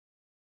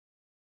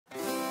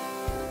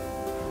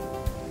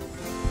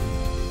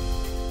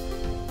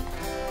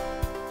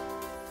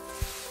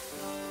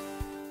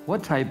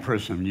What type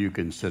person do you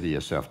consider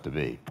yourself to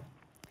be?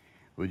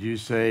 Would you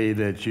say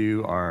that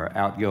you are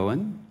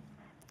outgoing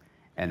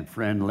and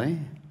friendly,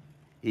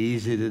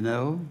 easy to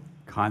know,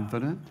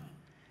 confident?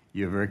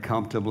 You're very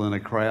comfortable in a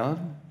crowd?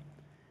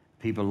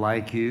 People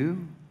like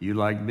you? You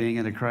like being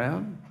in a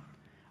crowd?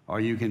 Or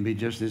you can be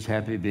just as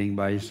happy being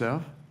by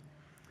yourself?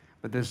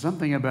 But there's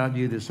something about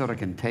you that's sort of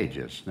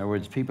contagious. In other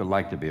words, people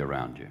like to be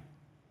around you.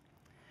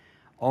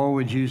 Or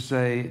would you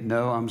say,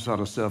 no, I'm sort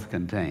of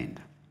self-contained.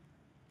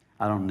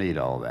 I don't need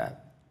all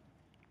that.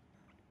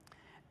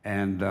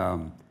 And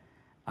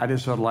I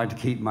just sort of like to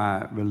keep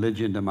my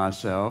religion to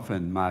myself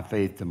and my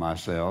faith to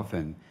myself,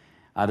 and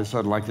I just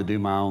sort of like to do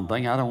my own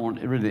thing. I don't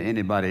want really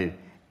anybody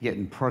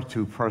getting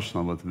too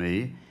personal with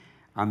me.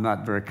 I'm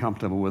not very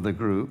comfortable with a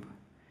group.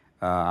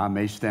 I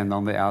may stand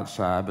on the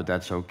outside, but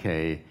that's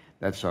okay.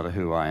 That's sort of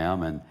who I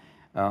am, and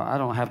I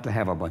don't have to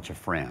have a bunch of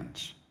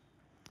friends.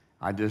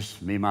 I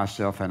just, me,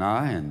 myself, and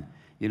I, and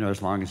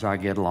as long as I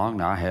get along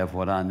and I have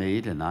what I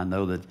need, and I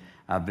know that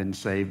I've been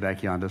saved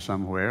back yonder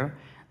somewhere,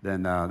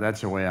 then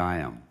that's the way I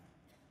am.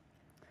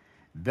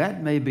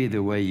 That may be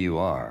the way you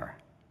are,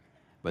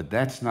 but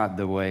that's not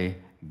the way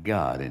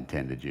God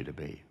intended you to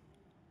be.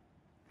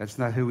 That's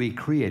not who He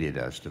created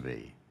us to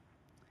be.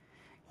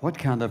 What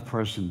kind of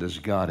person does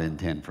God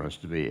intend for us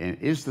to be? And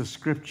is the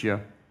Scripture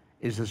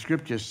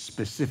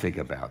specific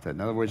about that?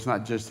 In other words,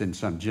 not just in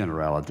some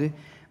generality,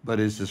 but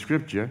is the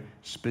Scripture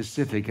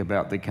specific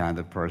about the kind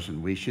of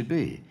person we should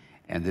be?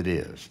 And it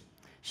is.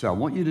 So I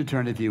want you to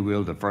turn, if you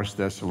will, to 1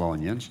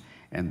 Thessalonians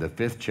and the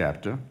 5th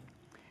chapter,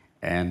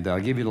 and I'll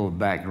give you a little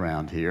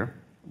background here.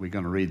 We're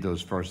going to read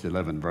those first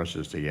 11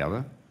 verses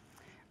together.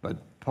 But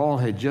Paul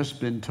had just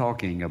been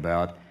talking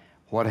about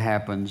what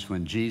happens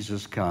when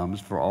Jesus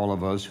comes for all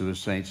of us who are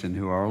saints and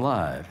who are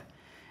alive,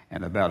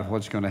 and about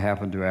what's going to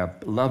happen to our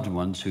loved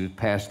ones who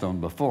passed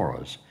on before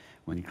us.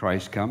 When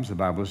Christ comes, the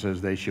Bible says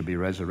they shall be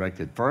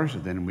resurrected first,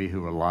 and then we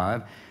who are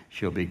alive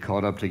shall be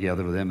caught up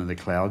together with them in the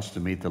clouds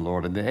to meet the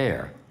Lord in the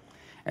air.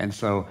 And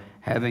so,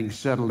 having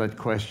settled that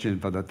question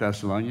for the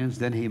Thessalonians,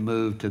 then he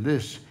moved to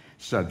this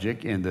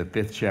subject in the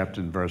 5th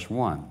chapter and verse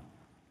 1.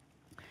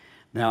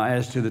 Now,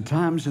 as to the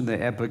times and the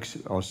epochs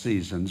or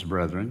seasons,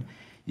 brethren,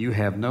 you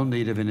have no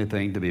need of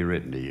anything to be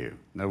written to you.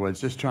 In other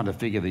words, just trying to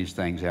figure these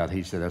things out,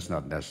 he said that's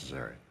not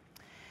necessary.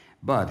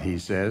 But, he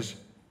says,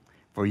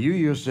 for you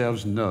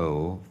yourselves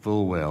know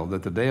full well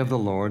that the day of the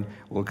Lord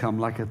will come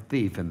like a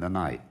thief in the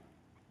night.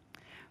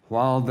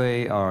 While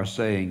they are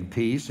saying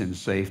peace and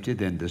safety,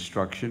 then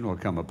destruction will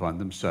come upon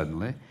them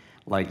suddenly,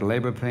 like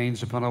labor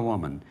pains upon a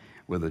woman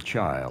with a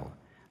child.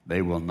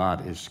 They will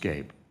not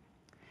escape.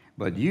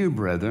 But you,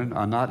 brethren,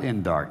 are not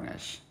in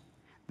darkness,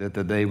 that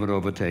the day would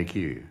overtake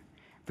you.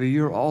 For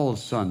you're all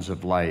sons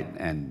of light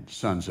and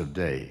sons of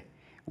day.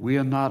 We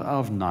are not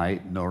of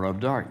night nor of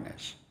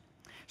darkness.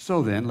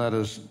 So then, let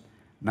us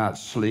not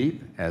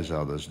sleep as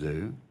others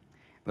do,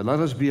 but let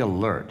us be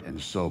alert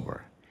and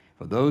sober.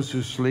 For those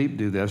who sleep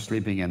do their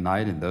sleeping at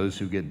night, and those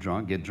who get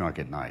drunk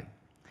at night.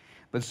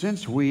 But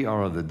since we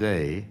are of the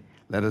day,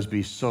 let us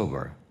be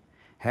sober,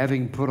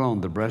 having put on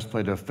the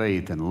breastplate of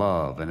faith and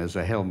love, and as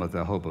a helmet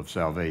the hope of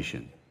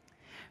salvation.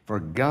 For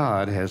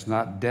God has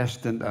not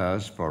destined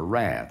us for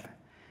wrath,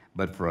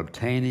 but for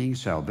obtaining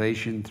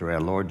salvation through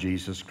our Lord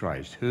Jesus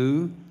Christ,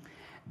 who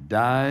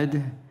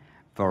died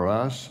for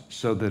us,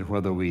 so that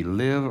whether we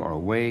live or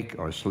wake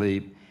or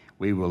sleep,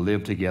 we will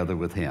live together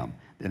with him.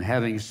 Then,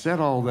 having said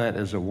all that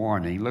as a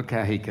warning, look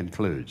how he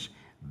concludes.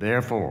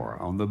 Therefore,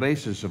 on the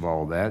basis of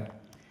all that,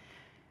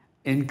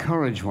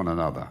 encourage one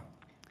another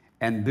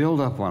and build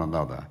up one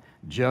another,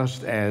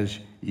 just as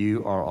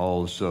you are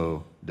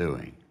also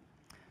doing.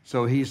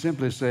 So he's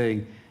simply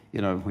saying,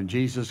 when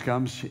Jesus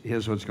comes,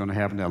 here's what's going to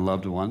happen to our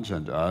loved ones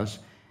and to us.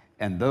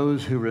 And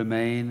those who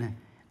remain,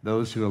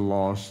 those who are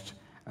lost,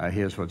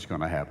 here's what's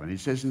going to happen. He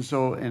says, and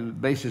so in the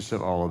basis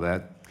of all of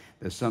that,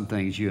 there's some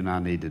things you and I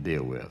need to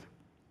deal with.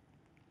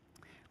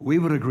 We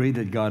would agree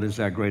that God is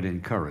our great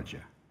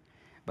encourager,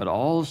 but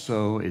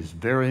also it's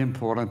very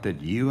important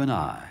that you and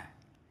I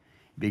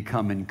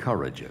become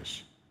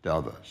encouragers to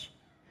others.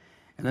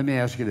 And let me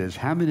ask you this,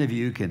 how many of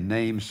you can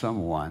name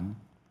someone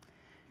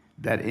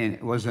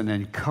that was an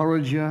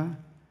encourager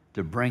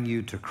to bring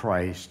you to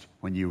Christ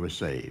when you were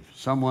saved?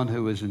 Someone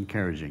who was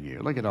encouraging you.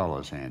 Look at all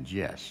those hands,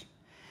 yes.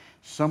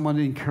 Someone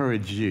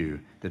encouraged you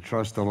to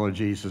trust the Lord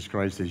Jesus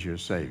Christ as your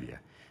Savior.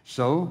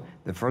 So,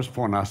 the first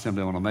point I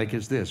simply want to make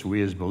is this.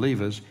 We as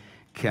believers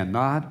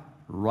cannot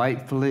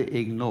rightfully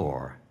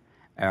ignore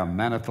our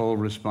manifold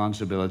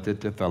responsibility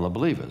to fellow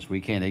believers. We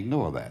can't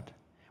ignore that.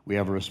 We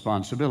have a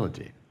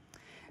responsibility.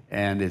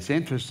 And it's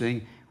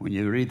interesting, when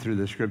you read through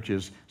the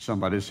scriptures,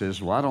 somebody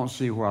says, well, I don't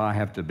see where I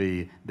have to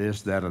be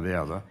this, that, or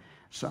the other.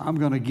 So I'm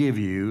going to give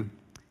you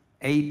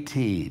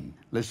 18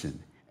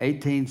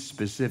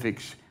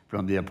 specifics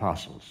from the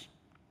apostles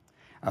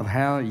of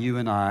how you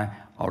and I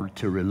are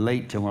to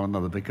relate to one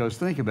another. Because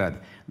think about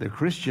it, the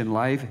Christian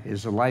life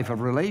is a life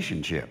of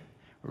relationship.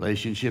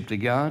 Relationship to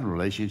God,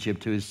 relationship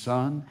to His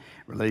Son,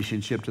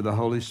 relationship to the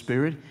Holy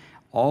Spirit.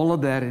 All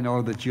of that in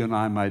order that you and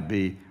I might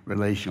be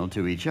relational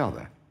to each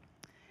other.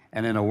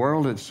 And in a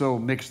world that's so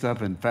mixed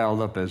up and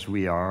fouled up as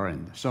we are,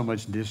 and so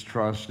much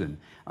distrust and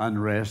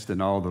unrest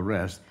and all the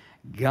rest,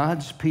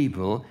 God's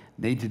people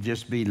need to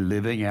just be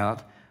living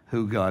out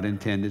who God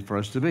intended for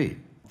us to be.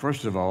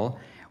 First of all,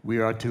 we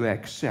are to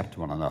accept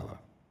one another.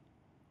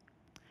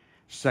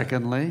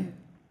 Secondly,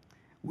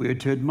 we are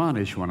to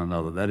admonish one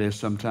another. That is,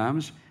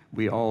 sometimes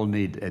we all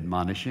need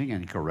admonishing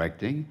and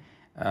correcting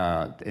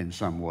in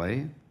some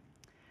way.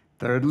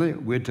 Thirdly,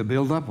 we're to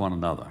build up one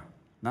another.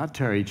 Not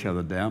tear each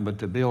other down, but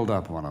to build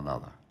up one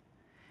another.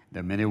 There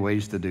are many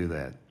ways to do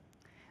that.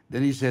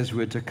 Then he says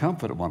we're to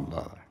comfort one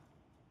another.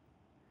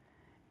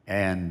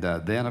 And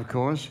then, of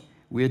course,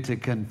 we're to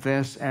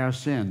confess our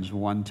sins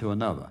one to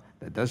another.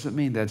 That doesn't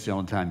mean that's the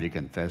only time you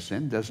confess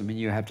sin. Doesn't mean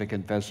you have to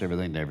confess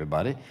everything to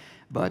everybody.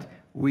 But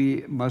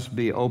we must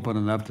be open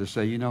enough to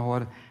say, you know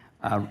what,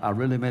 I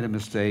really made a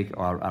mistake,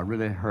 or I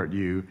really hurt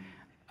you.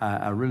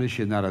 I really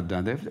should not have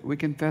done that. We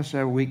confess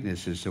our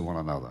weaknesses to one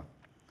another.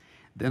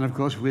 Then, of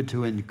course, we're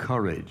to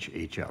encourage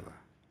each other.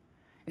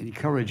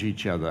 Encourage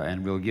each other,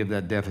 and we'll give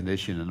that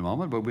definition in a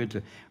moment,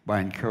 but by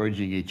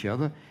encouraging each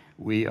other,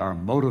 we are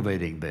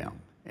motivating them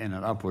in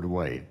an upward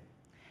way.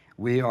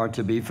 We are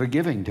to be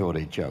forgiving toward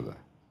each other.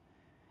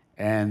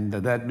 And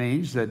that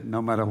means that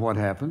no matter what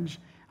happens,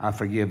 I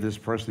forgive this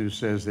person who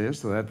says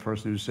this, or that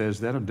person who says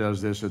that, or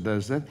does this, or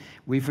does that.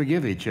 We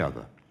forgive each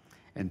other.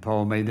 And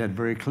Paul made that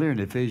very clear in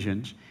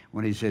Ephesians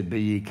when he said,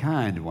 be ye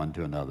kind one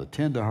to another,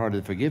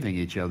 tender-hearted, forgiving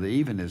each other,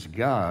 even as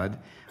God,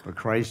 for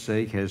Christ's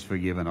sake, has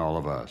forgiven all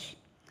of us.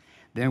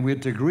 Then we're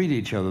to greet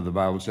each other, the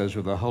Bible says,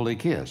 with a holy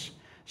kiss.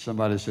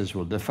 Somebody says,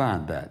 well,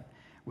 define that.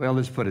 Well,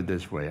 let's put it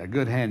this way. A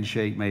good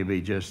handshake may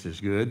be just as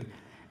good.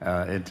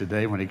 And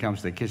today, when it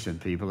comes to kissing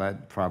people,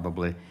 that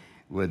probably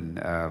wouldn't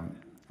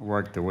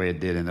work the way it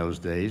did in those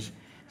days.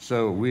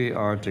 So we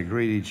are to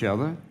greet each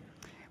other.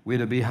 We're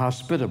to be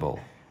hospitable.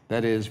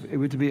 That is,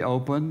 we're to be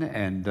open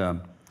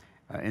and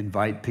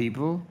invite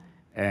people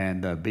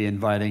and be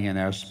inviting in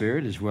our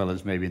spirit, as well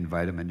as maybe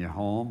invite them in your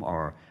home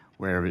or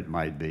wherever it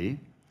might be.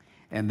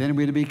 And then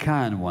we're to be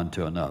kind one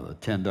to another,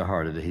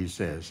 tender-hearted, he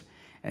says.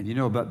 And you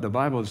know, but the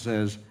Bible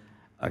says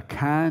a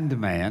kind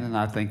man, and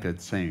I think that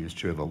same is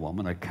true of a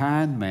woman, a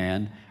kind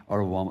man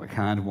or a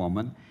kind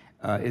woman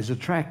is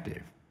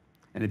attractive.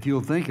 And if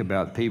you'll think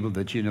about people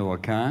that you know are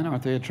kind,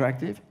 aren't they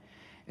attractive?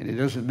 And it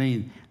doesn't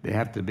mean they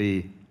have to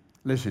be,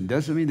 listen,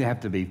 doesn't mean they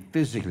have to be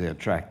physically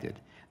attracted.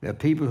 There are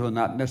people who are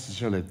not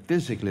necessarily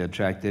physically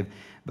attractive,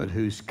 but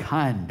whose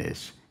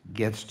kindness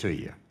gets to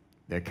you.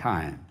 They're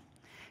kind.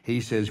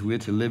 He says we're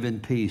to live in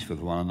peace with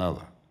one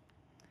another.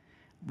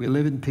 We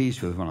live in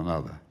peace with one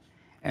another.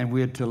 And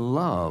we're to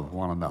love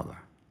one another.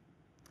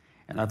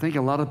 And I think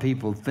a lot of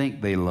people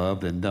think they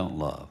love and don't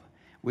love.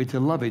 We're to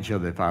love each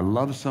other. If I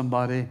love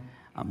somebody,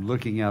 I'm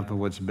looking out for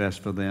what's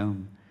best for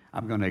them.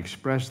 I'm going to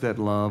express that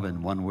love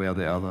in one way or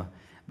the other.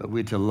 But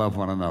we're to love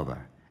one another.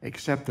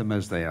 Accept them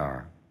as they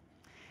are.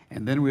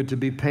 And then we're to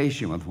be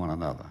patient with one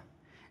another.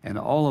 And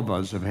all of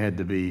us have had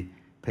to be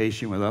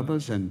patient with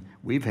others, and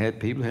we've had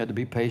people who had to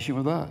be patient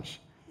with us.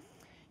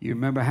 You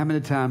remember, how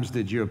many times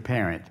did your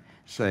parent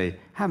say,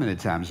 how many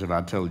times have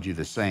I told you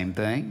the same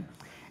thing?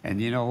 And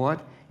you know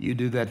what? You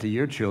do that to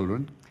your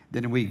children,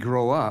 then we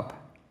grow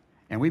up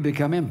and we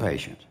become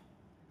impatient.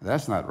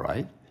 That's not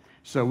right.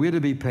 So we're to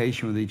be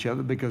patient with each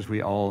other because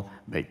we all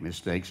make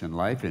mistakes in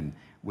life, and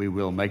we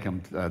will make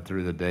them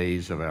through the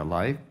days of our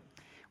life.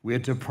 We're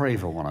to pray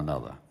for one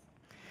another.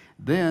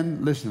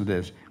 Then, listen to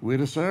this, we're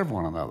to serve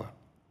one another.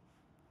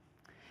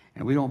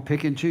 And we don't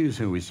pick and choose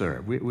who we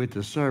serve. We're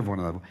to serve one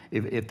another.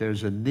 If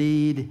there's a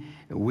need,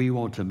 we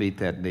want to meet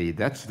that need.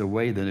 That's the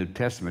way the New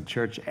Testament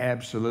church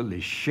absolutely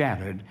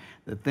shattered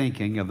the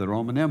thinking of the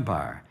Roman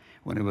Empire,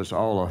 when it was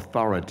all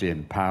authority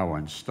and power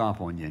and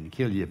stomp on you and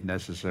kill you if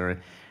necessary.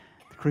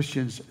 The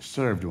Christians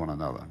served one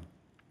another.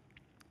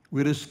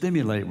 We're to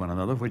stimulate one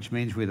another, which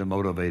means we're to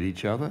motivate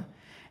each other,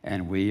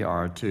 and we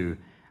are to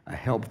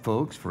help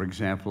folks, for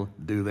example,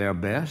 do their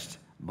best,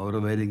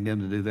 motivating them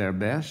to do their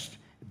best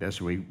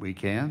we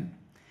can.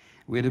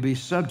 We're to be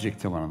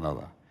subject to one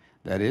another.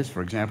 That is,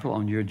 for example,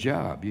 on your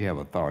job, you have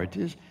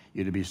authorities.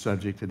 You're to be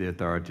subject to the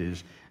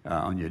authorities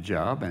on your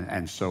job,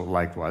 and so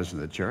likewise in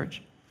the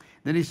church.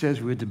 Then he says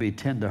we're to be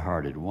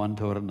tender-hearted one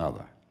toward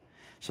another.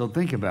 So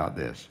think about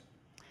this.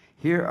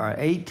 Here are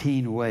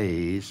 18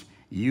 ways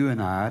you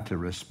and I to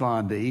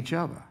respond to each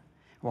other.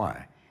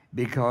 Why?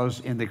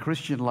 Because in the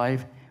Christian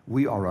life,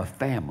 we are a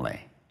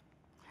family.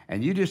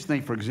 And you just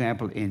think, for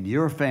example, in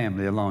your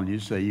family alone, you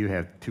say you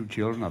have 2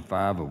 children or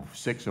 5 or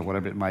 6 or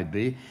whatever it might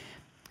be,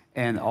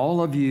 and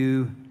all of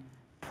you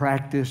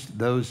practiced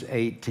those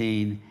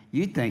 18,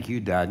 you'd think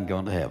you died and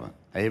gone to heaven.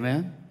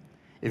 Amen?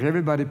 If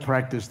everybody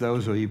practiced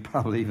those, or you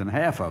probably even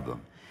half of them.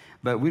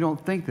 But we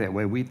don't think that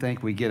way. We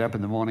think we get up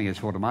in the morning,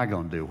 it's what am I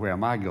going to do? Where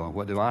am I going?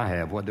 What do I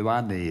have? What do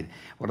I need?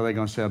 What are they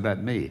going to say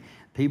about me?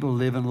 People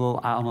live on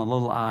a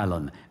little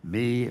island,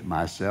 me,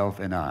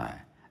 myself, and I.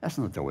 That's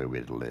not the way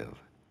we're to live.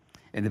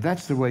 And if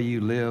that's the way you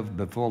live,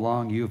 before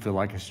long, you'll feel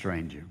like a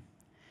stranger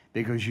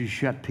because you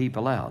shut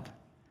people out.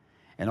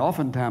 And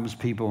oftentimes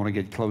people want to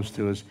get close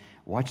to us.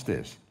 Watch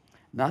this.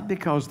 not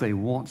because they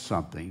want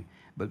something,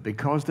 but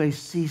because they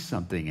see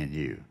something in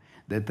you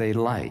that they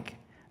like,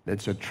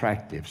 that's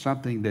attractive,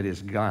 something that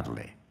is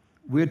godly.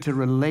 We're to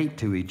relate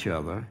to each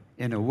other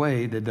in a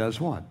way that does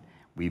what?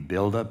 We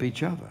build up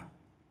each other.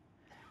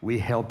 We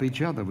help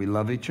each other. We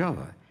love each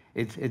other.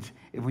 It's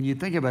when you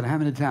think about how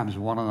many times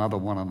one another,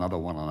 one another,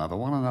 one another,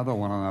 one another,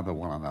 one another,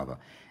 one another.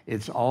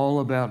 It's all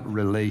about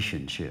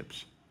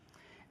relationships.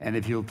 And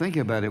if you'll think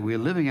about it, we're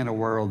living in a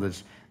world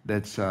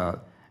that's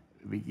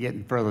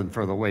getting further and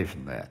further away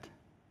from that.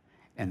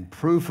 And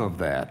proof of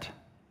that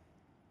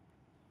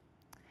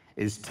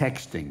is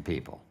texting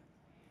people.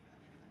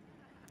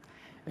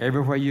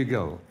 Everywhere you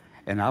go.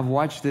 And I've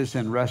watched this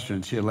in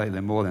restaurants here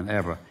lately more than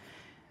ever.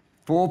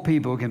 4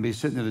 people can be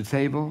sitting at a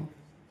table,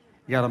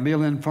 you got a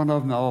meal in front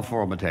of them, all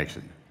 4 of them are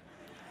texting.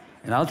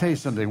 And I'll tell you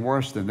something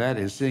worse than that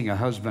is seeing a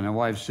husband and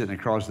wife sitting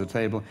across the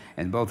table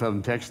and both of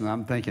them texting.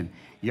 I'm thinking,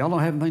 y'all don't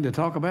have anything to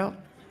talk about?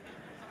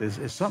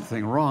 There's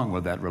something wrong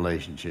with that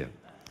relationship.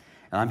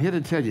 And I'm here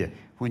to tell you,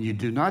 when you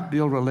do not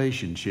build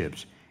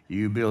relationships,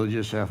 you build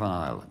yourself an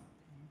island.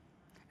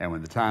 And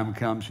when the time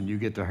comes and you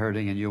get to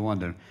hurting and you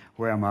wonder,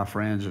 where are my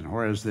friends and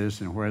where is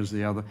this and where is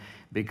the other?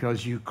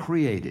 Because you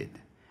created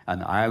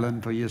an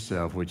island for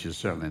yourself, which is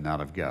certainly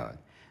not of God.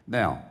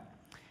 Now,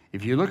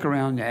 if you look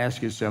around and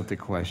ask yourself the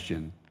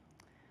question,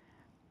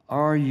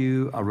 are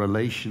you a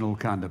relational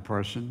kind of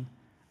person,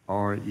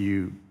 or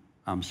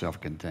I'm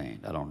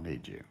self-contained, I don't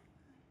need you?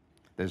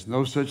 There's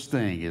no such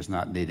thing as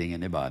not needing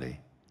anybody,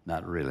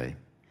 not really.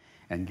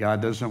 And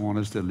God doesn't want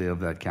us to live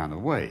that kind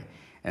of way.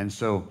 And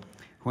so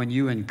when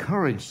you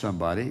encourage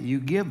somebody, you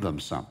give them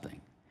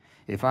something.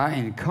 If I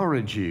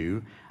encourage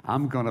you,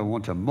 I'm going to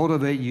want to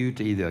motivate you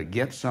to either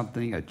get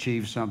something,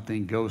 achieve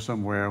something, go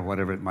somewhere,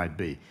 whatever it might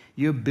be.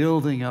 You're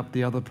building up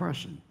the other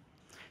person.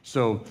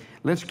 So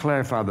let's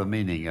clarify the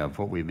meaning of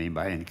what we mean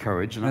by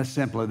encourage. And that's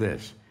simply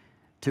this.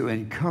 To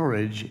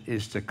encourage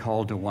is to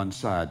call to one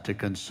side, to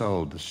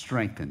console, to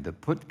strengthen, to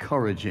put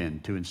courage in,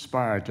 to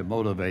inspire, to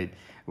motivate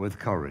with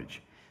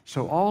courage.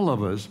 So all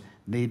of us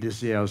need to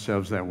see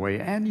ourselves that way.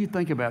 And you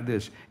think about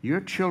this.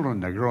 Your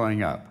children are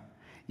growing up.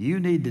 You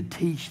need to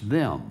teach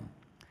them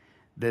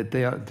that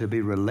they are to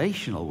be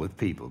relational with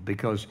people,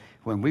 because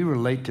when we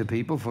relate to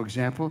people, for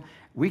example,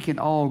 we can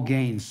all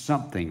gain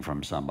something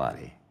from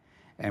somebody,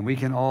 and we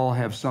can all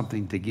have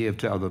something to give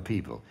to other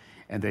people.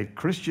 And the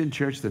Christian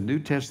church, the New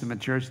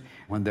Testament church,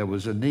 when there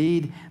was a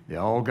need, they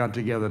all got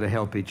together to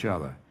help each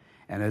other.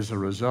 And as a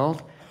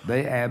result,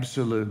 they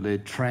absolutely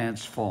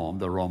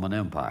transformed the Roman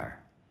Empire.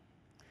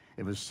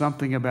 It was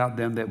something about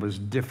them that was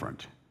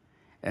different.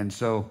 And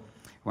so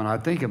when I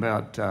think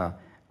about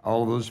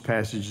all those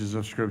passages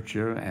of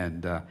Scripture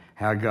and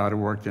how God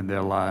worked in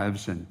their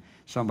lives, and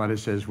somebody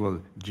says,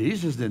 well,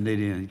 Jesus didn't need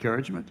any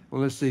encouragement.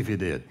 Well, let's see if he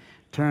did.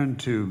 Turn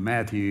to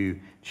Matthew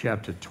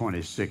chapter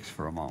 26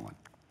 for a moment.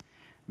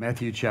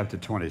 Matthew chapter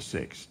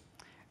 26.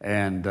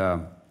 And I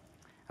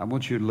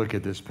want you to look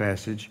at this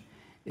passage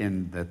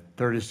in the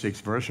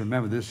 36th verse.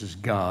 Remember, this is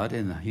God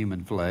in the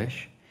human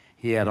flesh.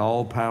 He had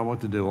all power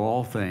to do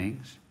all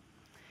things.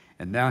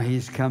 And now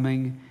he's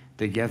coming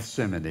to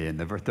Gethsemane. And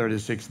the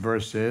 36th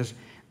verse says,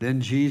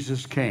 then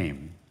Jesus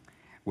came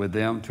with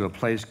them to a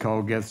place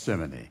called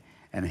Gethsemane.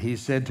 And he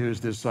said to his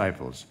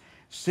disciples,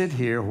 sit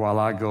here while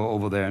I go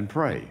over there and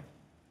pray.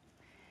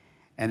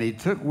 And he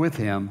took with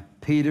him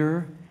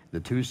Peter,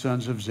 the 2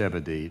 sons of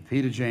Zebedee,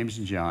 Peter, James,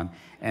 and John,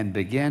 and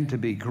began to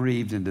be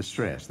grieved and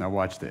distressed. Now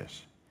watch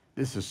this.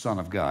 This is the Son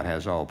of God,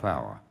 has all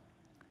power.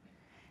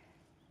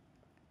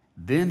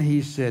 Then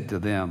he said to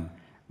them,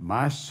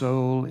 my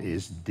soul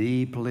is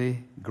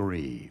deeply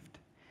grieved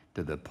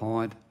to the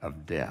point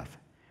of death.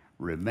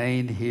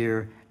 Remain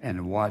here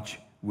and watch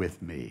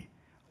with me.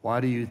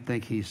 Why do you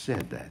think he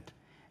said that?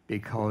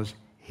 Because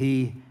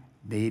he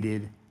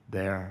needed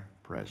their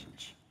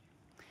presence.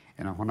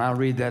 And when I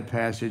read that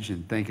passage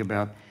and think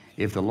about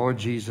if the Lord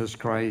Jesus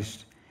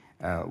Christ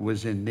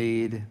was in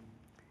need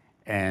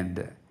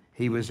and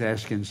he was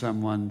asking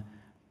someone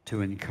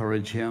to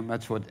encourage him,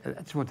 that's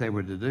what they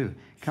were to do.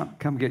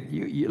 Come get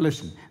you.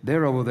 Listen,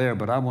 they're over there,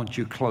 but I want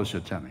you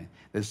closer to me.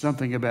 There's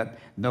something about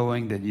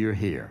knowing that you're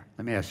here.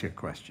 Let me ask you a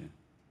question.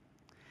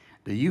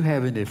 Do you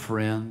have any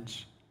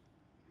friends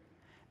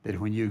that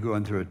when you're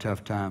going through a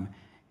tough time,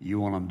 you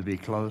want them to be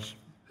close?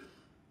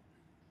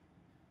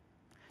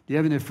 Do you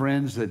have any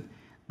friends that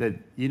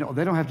you know,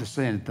 they don't have to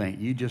say anything.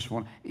 You just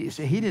want, you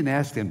see, he didn't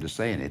ask them to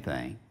say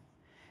anything.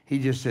 He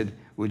just said,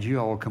 would you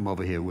all come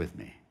over here with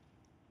me?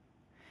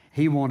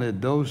 He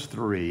wanted those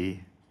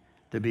 3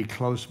 to be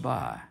close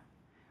by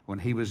when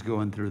he was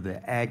going through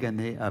the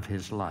agony of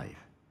his life.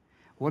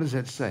 What does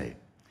that say?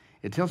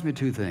 It tells me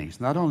 2 things.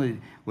 Not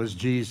only was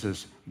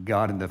Jesus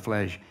God in the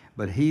flesh,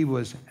 but he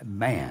was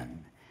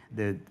man.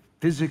 The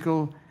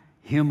physical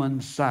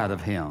human side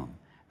of him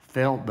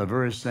felt the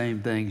very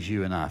same things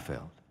you and I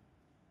felt.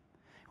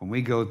 When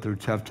we go through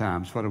tough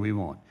times, what do we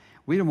want?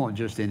 We don't want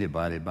just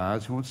anybody by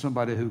us. We want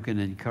somebody who can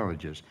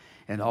encourage us.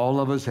 And all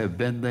of us have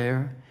been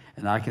there.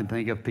 And I can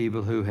think of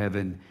people who have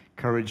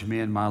encouraged me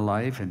in my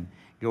life and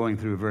going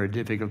through very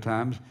difficult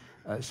times.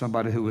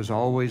 somebody who was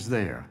always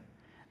there,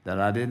 that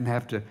I didn't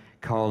have to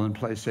call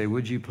and say,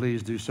 would you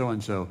please do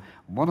so-and-so.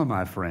 One of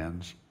my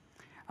friends,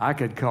 I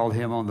could call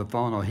him on the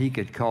phone or he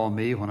could call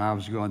me when I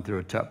was going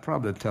through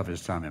probably the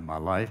toughest time in my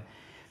life.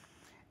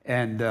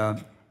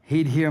 And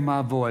he'd hear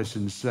my voice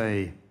and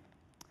say,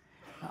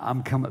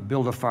 I'm coming,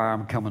 build a fire,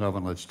 I'm coming over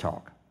and let's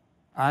talk.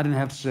 I didn't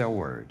have to say a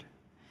word.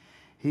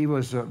 He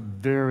was a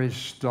very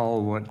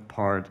stalwart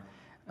part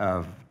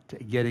of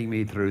getting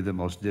me through the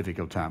most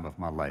difficult time of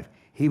my life.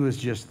 He was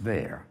just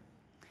there.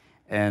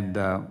 And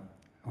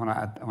when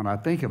I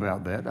think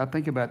about that, I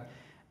think about,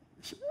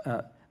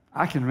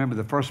 I can remember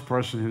the first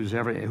person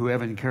who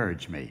ever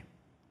encouraged me.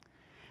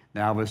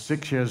 Now, I was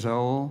 6 years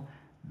old.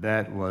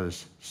 That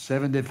was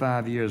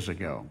 75 years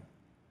ago.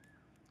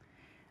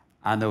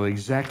 I know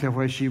exactly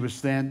where she was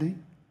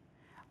standing.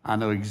 I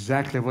know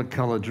exactly what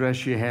color dress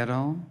she had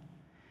on.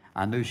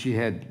 I knew she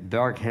had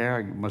dark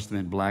hair. It must have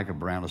been black or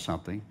brown or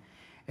something.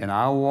 And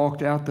I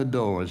walked out the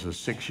door as a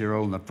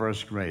 6-year-old in the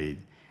first grade,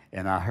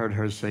 and I heard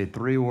her say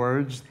 3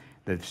 words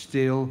that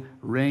still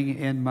ring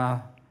in my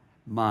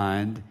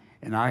mind,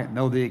 and I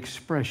know the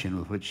expression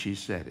with which she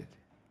said it.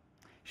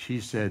 She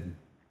said,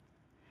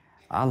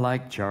 I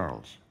like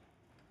Charles.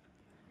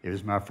 It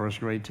was my first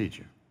grade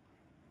teacher.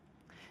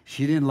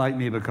 She didn't like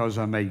me because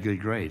I made good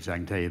grades, I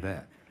can tell you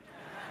that.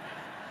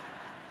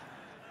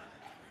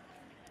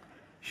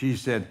 She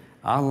said,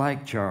 I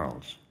like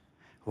Charles.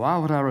 Why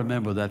would I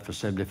remember that for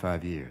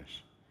 75 years?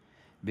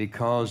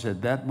 Because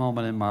at that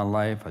moment in my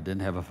life, I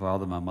didn't have a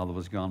father. My mother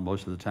was gone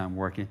most of the time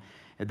working.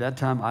 At that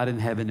time, I didn't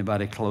have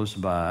anybody close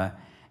by.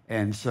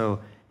 And so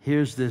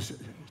here's this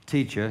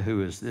teacher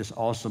who is this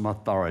awesome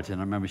authority.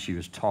 And I remember she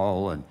was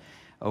tall and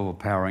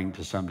overpowering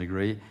to some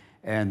degree.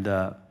 And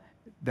that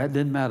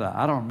didn't matter.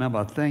 I don't remember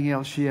a thing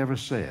else she ever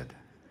said.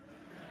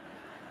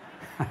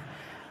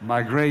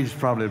 My grades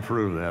probably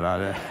prove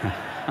that.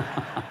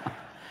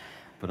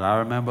 But I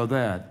remember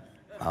that.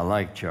 I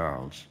like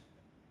Charles.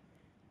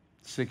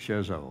 6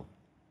 years old.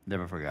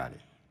 Never forgot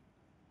it.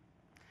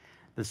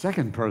 The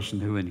second person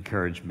who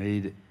encouraged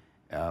me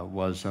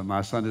was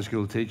my Sunday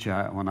school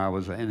teacher when I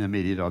was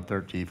intermediate, or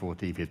 13,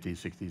 14, 15,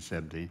 16,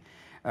 17.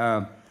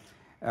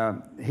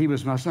 He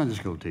was my Sunday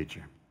school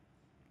teacher.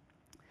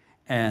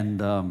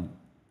 And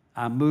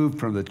I moved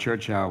from the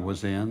church I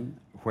was in,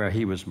 where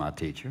he was my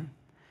teacher,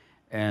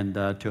 and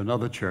to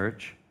another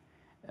church.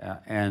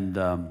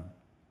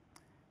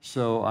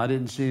 So I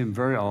didn't see him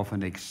very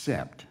often,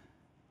 except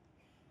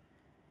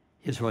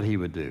here's what he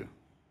would do.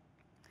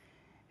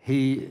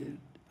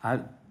 I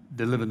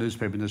delivered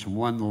newspaper in this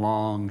one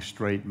long,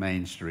 straight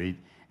main street,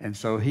 and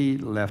so he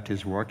left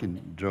his work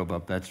and drove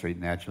up that street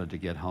naturally to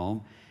get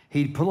home.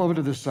 He'd pull over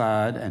to the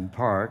side and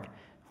park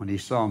when he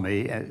saw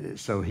me,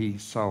 so he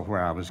saw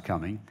where I was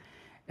coming,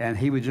 and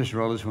he would just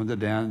roll his window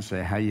down and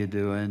say, how you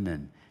doing?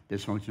 And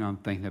just want you to know I'm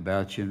thinking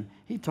about you. And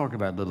he'd talk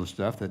about little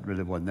stuff that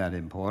really wasn't that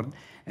important,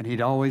 and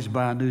he'd always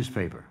buy a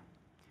newspaper,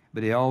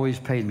 but he always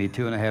paid me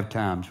 2.5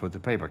 times what the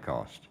paper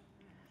cost.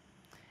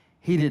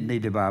 He didn't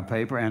need to buy a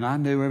paper, and I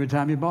knew every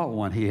time he bought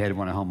one, he had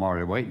one at home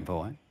already waiting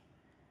for him.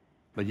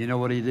 But you know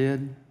what he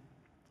did?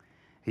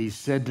 He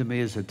said to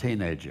me as a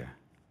teenager,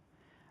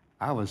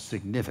 I was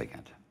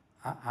significant.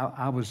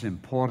 I was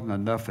important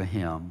enough for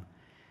him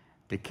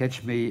to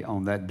catch me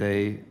on that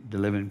day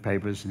delivering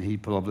papers, and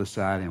he'd pull up the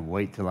side and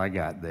wait till I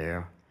got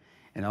there.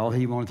 And all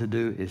he wanted to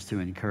do is to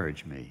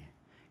encourage me.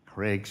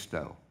 Craig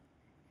Stowe.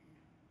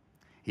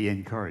 He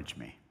encouraged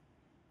me.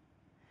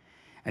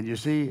 And you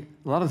see,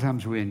 a lot of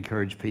times we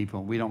encourage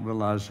people, we don't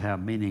realize how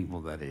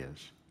meaningful that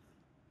is.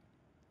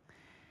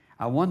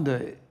 I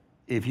wonder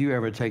if you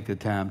ever take the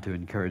time to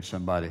encourage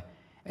somebody,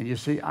 and you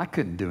see, I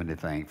couldn't do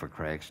anything for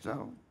Craig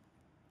Stowe.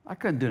 I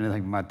couldn't do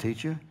anything for my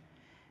teacher.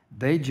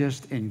 They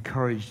just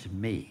encouraged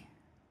me.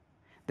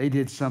 They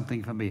did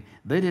something for me.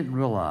 They didn't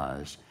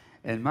realize,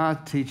 and my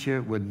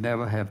teacher would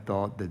never have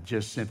thought that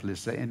just simply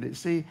say, and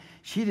see,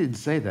 she didn't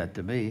say that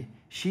to me.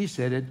 She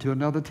said it to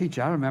another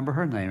teacher. I remember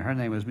her name. Her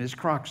name was Miss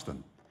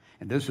Croxton,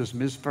 and this was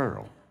Miss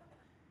Farrell.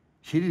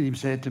 She didn't even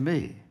say it to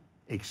me,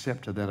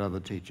 except to that other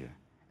teacher,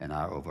 and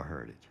I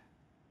overheard it.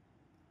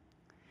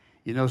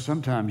 You know,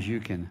 sometimes you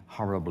can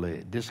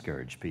horribly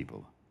discourage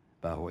people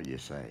by what you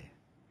say.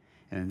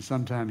 And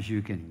sometimes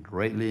you can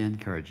greatly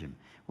encourage him.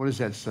 What does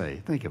that say?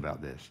 Think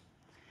about this.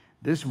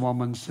 This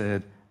woman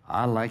said,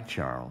 I like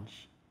Charles.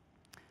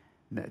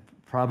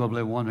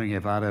 Probably wondering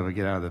if I'd ever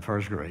get out of the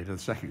first grade or the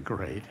second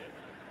grade.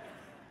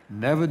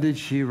 Never did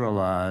she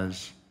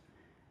realize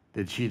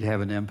that she'd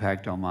have an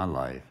impact on my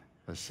life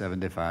for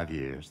 75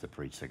 years to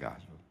preach the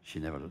gospel. She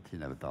never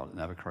thought it,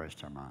 never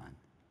crossed her mind.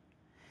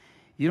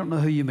 You don't know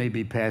who you may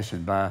be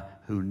passing by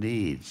who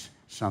needs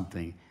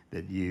something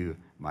that you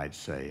might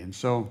say. And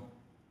so,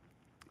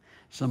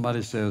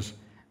 somebody says,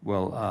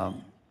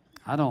 well,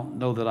 I don't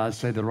know that I'd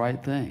say the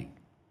right thing.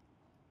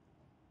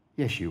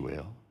 Yes, you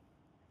will.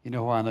 You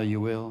know why I know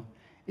you will?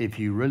 If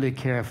you really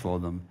care for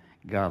them,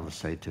 God will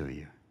say to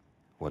you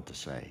what to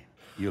say.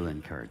 You'll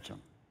encourage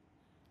them.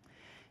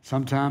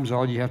 Sometimes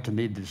all you have to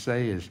need to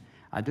say is,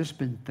 I've just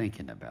been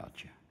thinking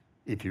about you,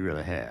 if you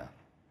really have.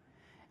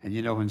 And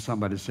you know when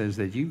somebody says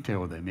that, you can tell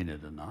whether they mean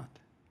it or not.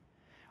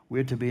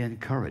 We're to be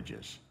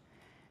encouragers.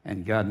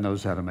 And God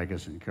knows how to make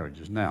us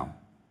encouragers. Now,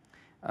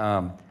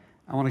 I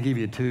want to give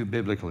you two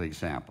biblical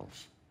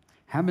examples.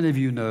 How many of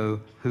you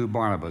know who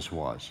Barnabas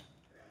was?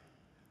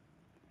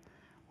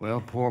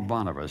 Well, poor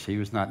Barnabas. He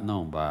was not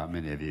known by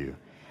many of you.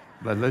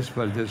 But let's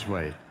put it this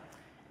way.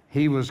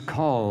 He was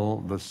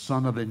called the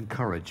son of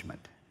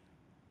encouragement.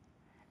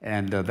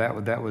 And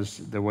that was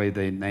the way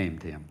they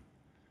named him.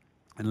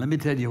 And let me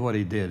tell you what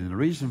he did. And the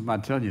reason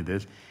I'm telling you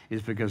this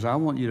is because I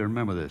want you to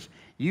remember this.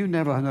 You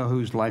never know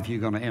whose life you're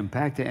going to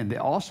impact, and the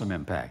awesome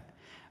impact.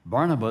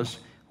 Barnabas,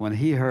 when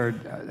he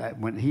heard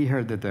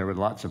that there were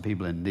lots of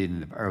people in need in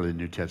the early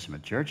New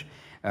Testament church,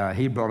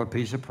 he brought a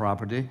piece of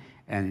property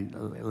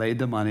and laid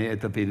the money at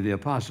the feet of the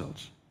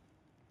apostles.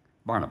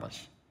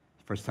 Barnabas,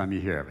 first time you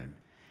hear of him.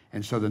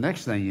 And so the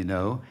next thing you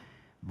know,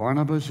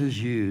 Barnabas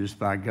is used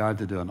by God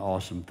to do an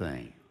awesome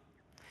thing.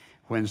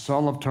 When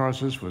Saul of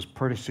Tarsus was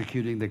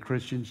persecuting the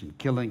Christians and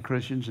killing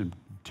Christians and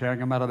tearing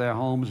them out of their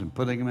homes and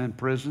putting them in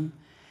prison,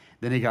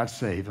 then he got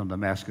saved on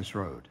Damascus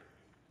Road.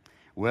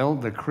 Well,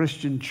 the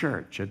Christian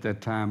church at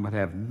that time would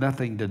have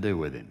nothing to do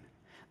with him.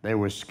 They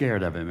were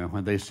scared of him. And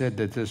when they said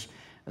that this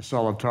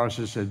Saul of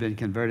Tarsus had been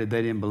converted,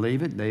 they didn't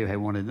believe it. They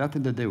wanted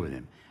nothing to do with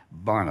him.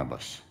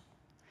 Barnabas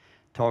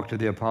talked to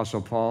the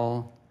Apostle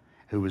Paul,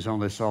 who was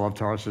only Saul of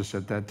Tarsus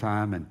at that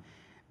time, and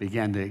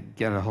began to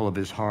get a hold of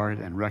his heart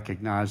and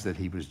recognize that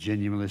he was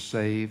genuinely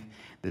saved,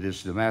 that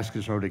his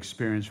Damascus Road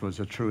experience was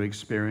a true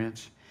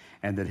experience,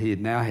 and that he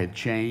now had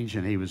changed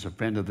and he was a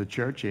friend of the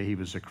church. He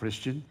was a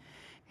Christian.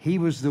 He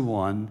was the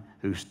one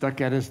who stuck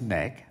at his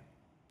neck,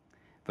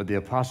 but the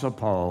Apostle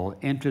Paul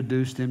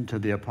introduced him to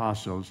the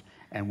apostles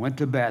and went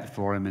to bat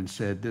for him and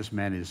said, this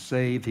man is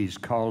saved, he's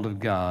called of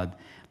God,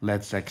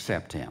 let's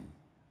accept him.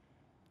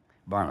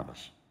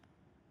 Barnabas.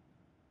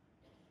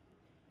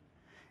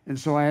 And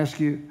so I ask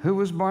you, who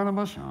was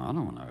Barnabas? Oh, I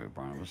don't know who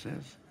Barnabas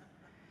is.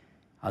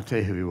 I'll tell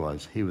you who he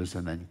was. He was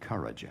an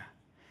encourager.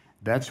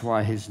 That's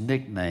why his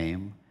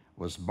nickname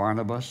was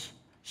Barnabas,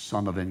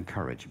 son of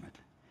encouragement.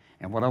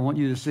 And what I want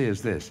you to see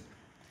is this.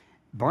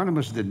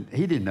 Barnabas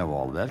didn't know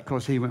all of that. Of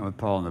course, he went with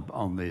Paul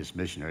on these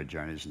missionary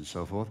journeys and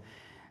so forth.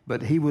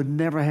 But he would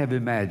never have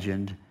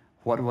imagined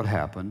what would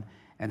happen.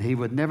 And he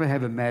would never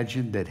have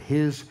imagined that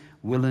his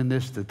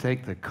willingness to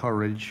take the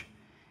courage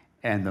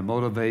and the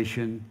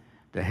motivation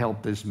to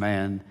help this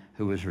man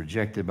who was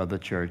rejected by the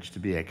church to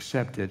be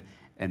accepted,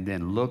 and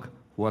then look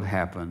what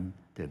happened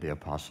to the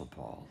Apostle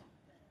Paul.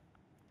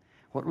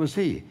 What was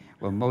he?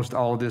 Well, most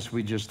all of this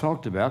we just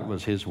talked about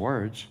was his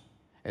words,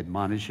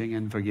 admonishing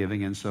and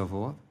forgiving and so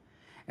forth.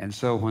 And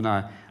so when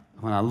I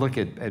look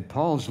at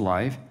Paul's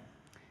life,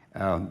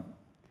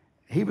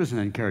 he was an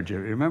encourager.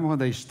 Remember when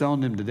they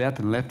stoned him to death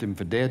and left him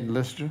for dead in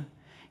Lystra?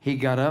 He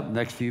got up,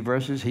 next few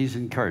verses, he's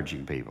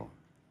encouraging people.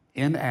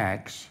 In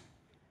Acts,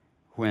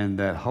 when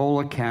that whole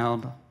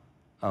account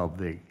of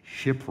the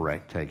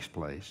shipwreck takes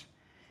place,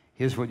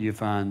 here's what you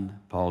find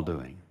Paul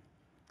doing.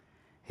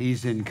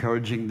 He's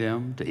encouraging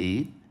them to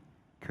eat,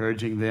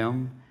 encouraging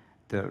them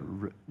to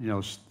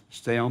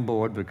stay on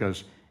board,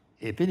 because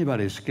if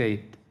anybody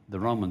escaped, the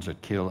Romans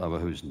would kill over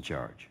who's in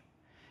charge.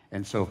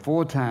 And so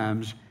 4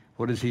 times,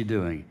 what is he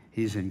doing?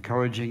 He's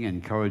encouraging,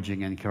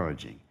 encouraging,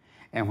 encouraging.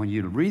 And when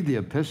you read the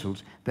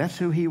epistles, that's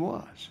who he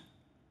was.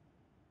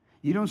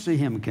 You don't see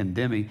him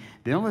condemning.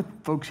 The only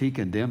folks he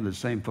condemned, the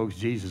same folks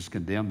Jesus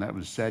condemned, that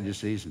was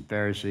Sadducees and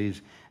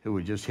Pharisees, who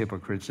were just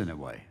hypocrites in a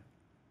way.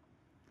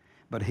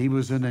 But he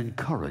was an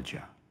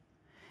encourager.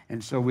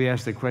 And so we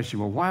ask the question,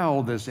 well, why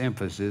all this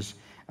emphasis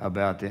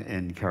about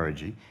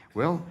encouraging?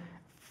 Well,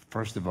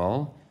 first of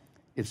all,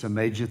 it's a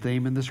major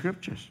theme in the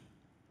Scriptures.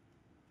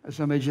 It's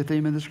a major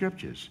theme in the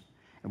Scriptures.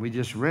 And we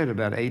just read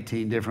about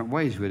 18 different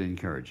ways we'd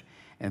encourage.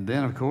 And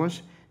then, of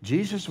course,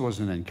 Jesus was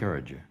an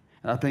encourager.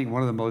 And I think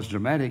one of the most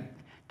dramatic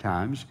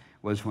times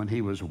was when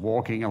he was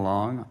walking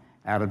along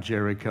out of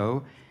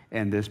Jericho,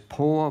 and this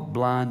poor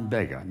blind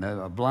beggar.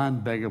 Now, a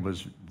blind beggar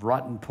was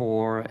rotten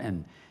poor,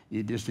 and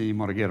you just didn't even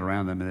want to get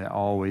around them, and they're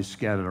always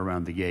scattered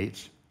around the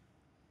gates.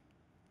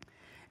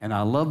 And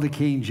I love the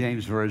King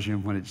James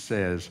Version when it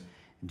says,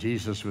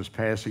 Jesus was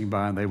passing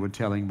by, and they were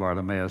telling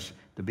Bartimaeus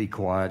to be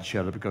quiet,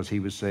 shut up, because he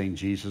was saying,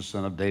 Jesus,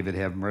 son of David,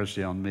 have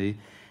mercy on me.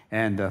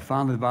 And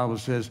finally, the Bible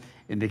says,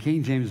 in the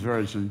King James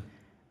Version,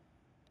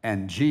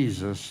 and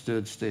Jesus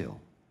stood still.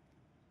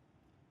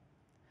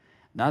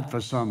 Not for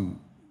some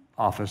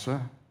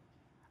officer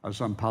or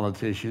some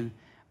politician,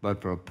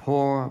 but for a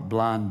poor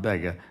blind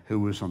beggar who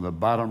was on the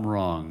bottom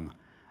rung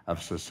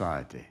of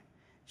society.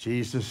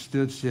 Jesus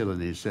stood still,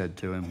 and he said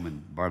to him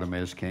when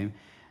Bartimaeus came,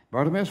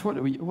 Bartimaeus, what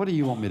do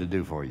you want me to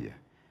do for you?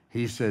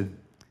 He said,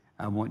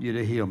 I want you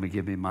to heal me,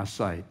 give me my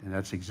sight. And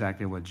that's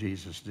exactly what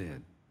Jesus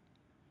did.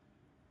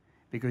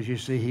 Because you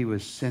see, he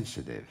was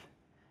sensitive.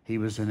 He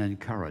was an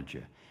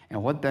encourager.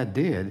 And what that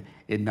did,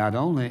 it not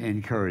only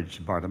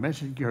encouraged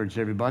Bartimaeus, it encouraged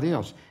everybody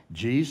else.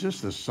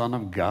 Jesus, the Son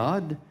of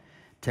God,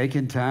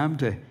 taking time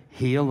to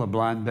heal a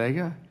blind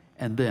beggar.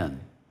 And then,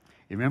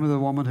 You remember the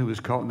woman who was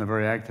caught in the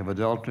very act of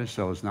adultery?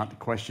 So it's not a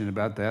question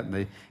about that. And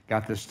they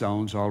got the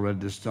stones all ready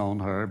to stone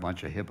her. A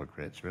bunch of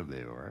hypocrites, really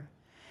they were.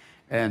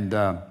 And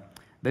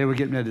they were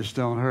getting ready to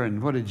stone her.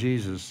 And what did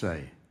Jesus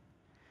say?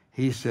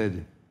 He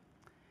said,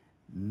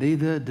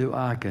 neither do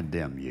I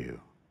condemn you.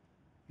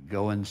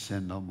 Go and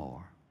sin no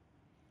more.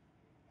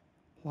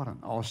 What an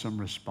awesome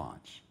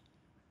response.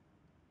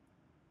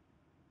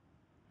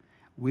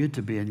 We're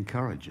to be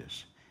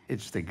encouragers.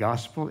 It's the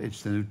gospel,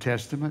 it's the New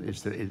Testament,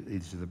 it's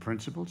the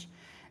principles.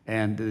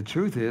 And the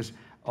truth is,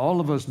 all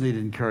of us need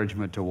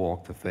encouragement to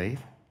walk the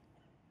faith.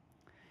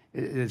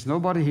 There's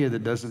nobody here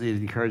that doesn't need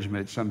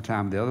encouragement at some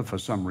time or the other for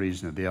some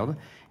reason or the other.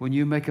 When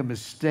you make a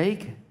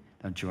mistake,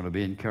 don't you want to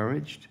be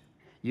encouraged?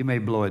 You may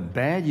blow it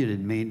bad, you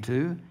didn't mean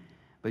to,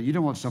 but you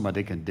don't want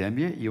somebody to condemn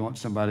you. You want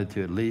somebody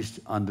to at least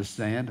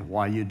understand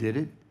why you did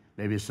it.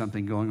 Maybe it's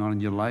something going on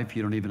in your life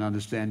you don't even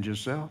understand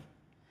yourself.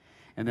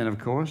 And then, of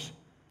course,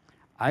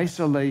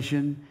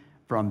 isolation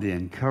from the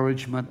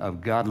encouragement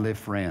of godly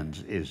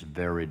friends is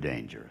very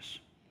dangerous.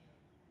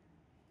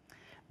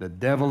 The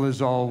devil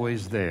is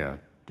always there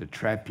to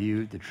trap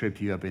you, to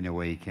trip you up any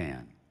way he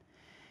can.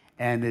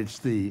 And it's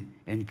the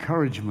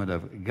encouragement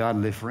of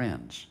godly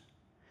friends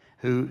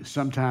who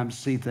sometimes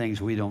see things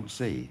we don't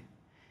see,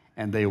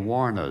 and they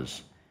warn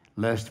us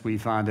lest we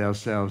find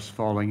ourselves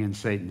falling in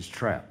Satan's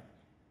trap.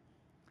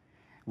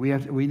 We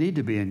need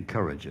to be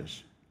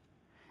encouragers.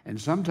 And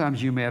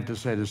sometimes you may have to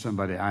say to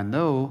somebody, I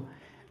know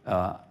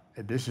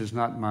this is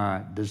not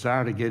my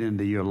desire to get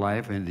into your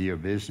life, into your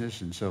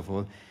business and so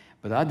forth,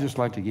 but I'd just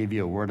like to give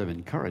you a word of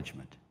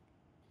encouragement.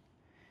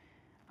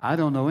 I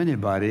don't know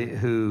anybody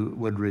who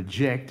would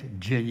reject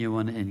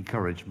genuine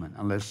encouragement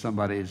unless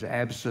somebody is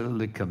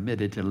absolutely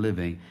committed to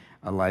living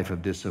a life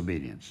of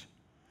disobedience.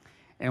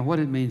 And what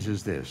it means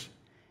is this.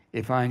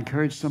 If I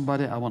encourage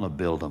somebody, I want to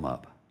build them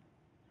up.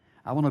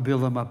 I want to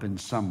build them up in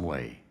some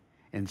way.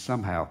 And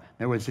somehow,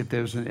 in other words, if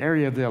there's an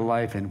area of their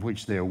life in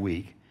which they're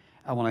weak,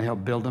 I want to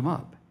help build them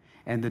up.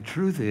 And the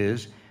truth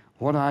is,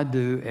 what I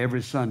do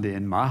every Sunday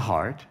in my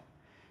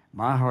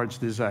heart's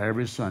desire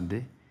every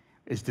Sunday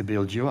is to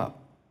build you up.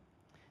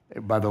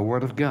 By the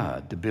Word of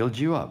God, to build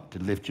you up, to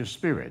lift your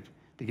spirit,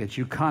 to get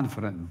you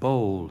confident,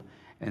 bold,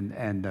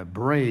 and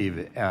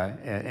brave,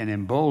 and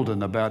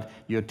emboldened about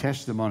your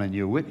testimony and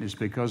your witness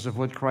because of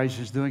what Christ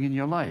is doing in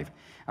your life.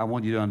 I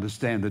want you to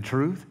understand the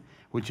truth,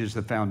 which is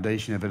the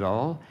foundation of it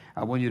all.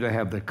 I want you to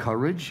have the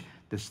courage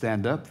to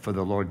stand up for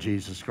the Lord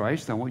Jesus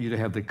Christ. I want you to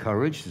have the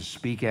courage to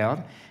speak out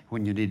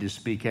when you need to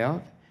speak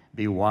out.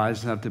 Be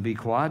wise enough to be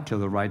quiet till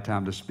the right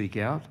time to speak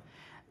out.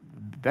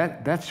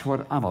 That's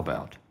what I'm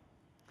about.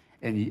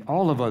 And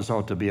all of us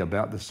ought to be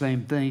about the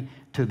same thing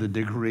to the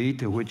degree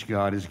to which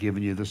God has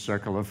given you the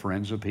circle of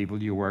friends or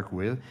people you work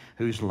with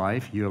whose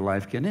life your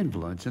life can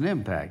influence and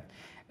impact.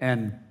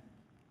 And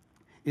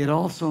it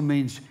also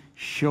means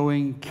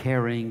showing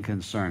caring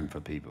concern for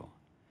people.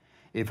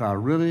 If I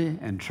really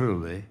and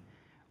truly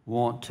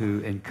want to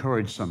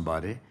encourage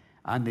somebody,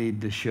 I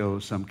need to show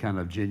some kind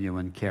of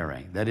genuine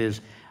caring. That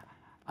is,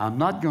 I'm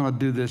not going to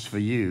do this for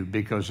you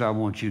because I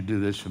want you to do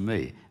this for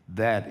me.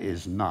 That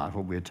is not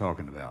what we're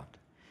talking about.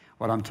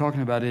 What I'm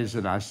talking about is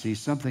that I see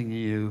something in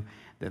you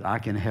that I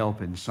can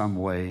help in some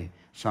way,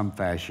 some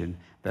fashion.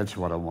 That's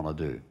what I want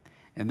to do.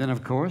 And then,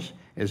 of course,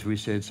 as we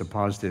said, it's a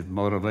positive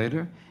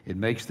motivator. It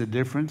makes the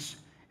difference.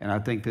 And I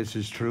think this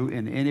is true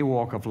in any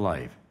walk of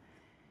life.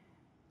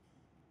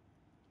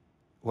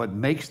 What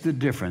makes the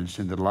difference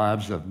in the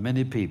lives of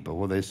many people,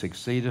 whether they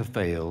succeed or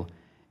fail,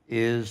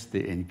 is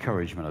the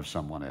encouragement of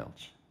someone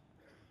else.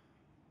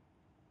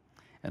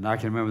 And I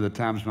can remember the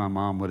times my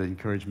mom would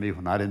encourage me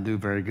when I didn't do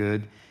very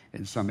good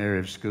in some area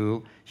of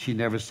school. She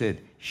never said,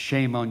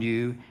 shame on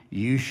you,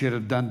 you should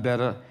have done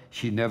better.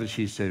 She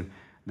said,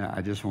 no,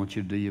 I just want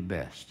you to do your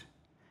best.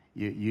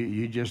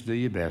 You just do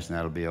your best and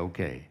that'll be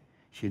okay.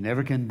 She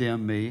never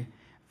condemned me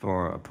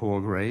for a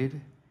poor grade.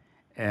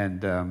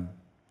 And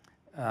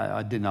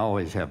I didn't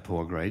always have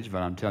poor grades,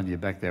 but I'm telling you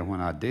back there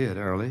when I did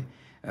early,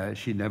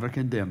 she never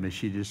condemned me.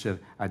 She just said,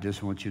 I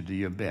just want you to do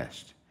your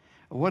best.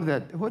 What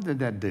did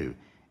that do?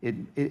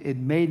 It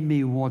made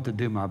me want to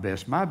do my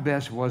best. My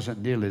best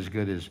wasn't nearly as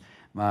good as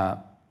my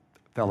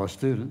fellow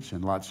students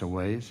in lots of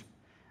ways,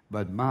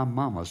 but my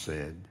mama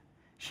said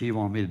she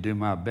wanted me to do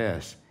my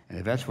best. And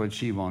if that's what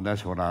she wanted,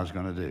 that's what I was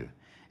going to do.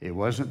 It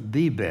wasn't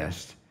the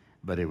best,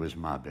 but it was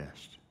my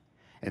best.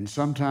 And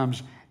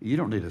sometimes you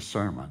don't need a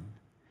sermon.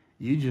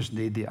 You just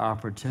need the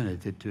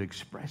opportunity to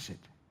express it.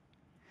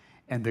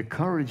 And the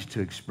courage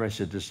to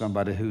express it to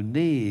somebody who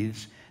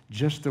needs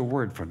just a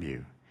word from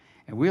you.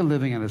 And we're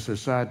living in a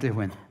society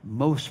when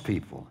most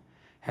people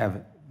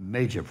have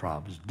major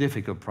problems,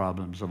 difficult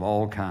problems of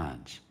all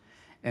kinds.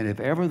 And if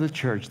ever the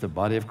church, the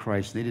body of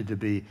Christ, needed to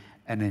be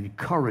an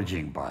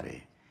encouraging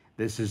body,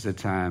 this is the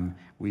time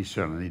we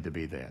certainly need to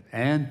be that.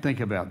 And think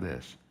about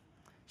this.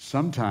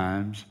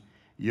 Sometimes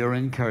your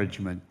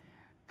encouragement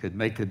could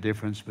make the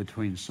difference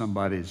between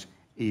somebody's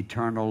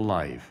eternal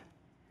life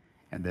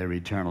and their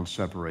eternal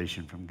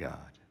separation from God.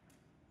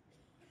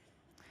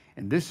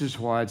 And this is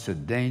why it's a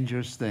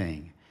dangerous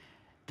thing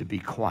to be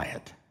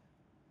quiet.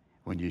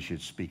 when you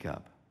should speak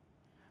up.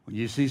 When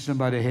you see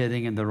somebody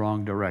heading in the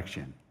wrong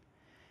direction,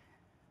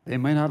 they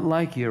may not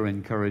like your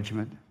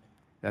encouragement.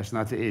 That's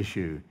not the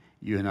issue.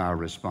 You and I are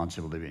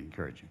responsible to be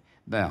encouraging.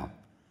 Now,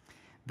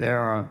 there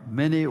are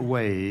many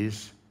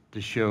ways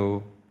to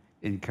show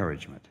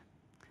encouragement.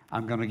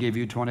 I'm going to give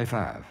you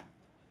 25.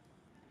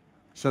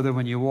 So that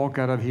when you walk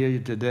out of here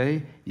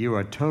today, you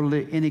are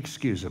totally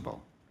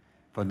inexcusable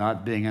for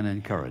not being an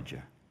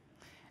encourager.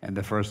 And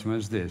the first one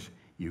is this: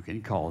 you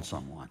can call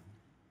someone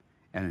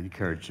and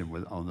encourage them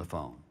on the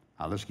phone.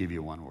 I'll just give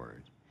you one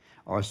word.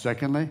 Or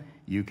secondly,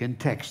 you can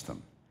text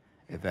them,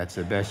 if that's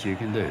the best you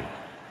can do.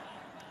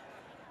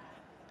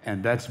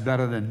 And that's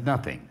better than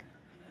nothing.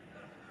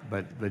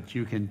 But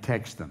you can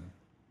text them.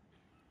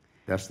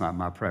 That's not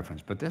my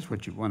preference, but that's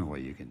one way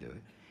you can do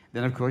it.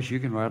 Then, of course, you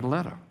can write a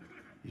letter.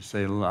 You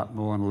say a lot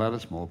more in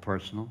letters, more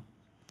personal.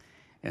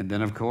 And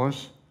then, of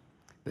course,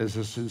 there's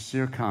a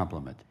sincere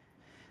compliment.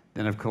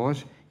 Then, of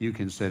course, you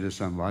can say to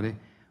somebody,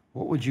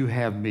 what would you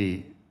have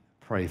me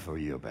pray for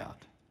you about?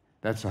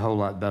 That's a whole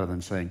lot better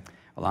than saying,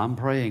 well, I'm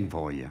praying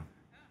for you.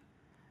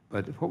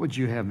 But what would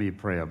you have me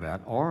pray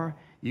about? Or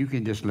you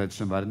can just let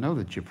somebody know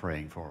that you're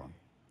praying for them.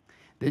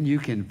 Then you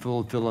can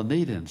fulfill a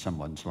need in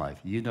someone's life.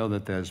 You know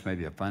that there's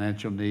maybe a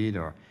financial need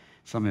or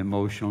some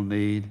emotional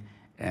need,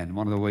 and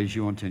one of the ways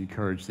you want to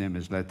encourage them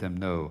is let them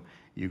know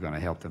you're going to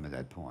help them at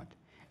that point.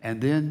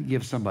 And then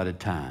give somebody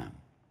time.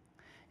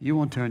 You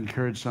want to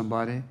encourage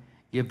somebody,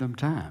 give them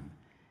time.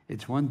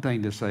 It's one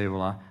thing to say,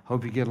 well, I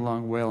hope you get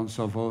along well and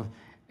so forth,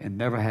 and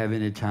never have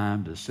any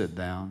time to sit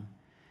down.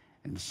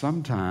 And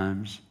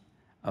sometimes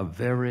a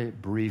very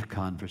brief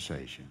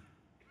conversation,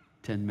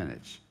 10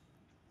 minutes,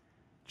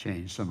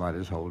 change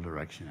somebody's whole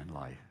direction in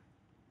life.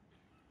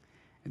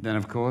 And then,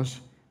 of course,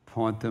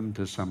 point them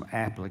to some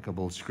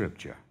applicable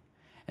scripture.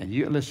 And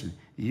you listen,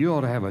 you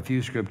ought to have a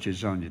few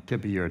scriptures on the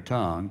tip of your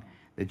tongue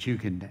that you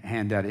can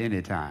hand out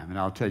any time. And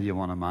I'll tell you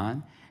one of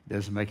mine. It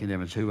doesn't make any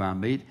difference who I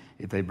meet.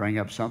 If they bring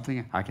up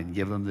something, I can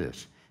give them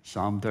this.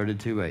 Psalm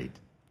 32:8.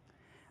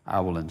 I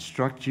will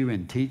instruct you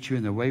and teach you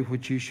in the way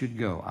which you should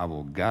go. I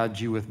will guide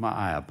you with my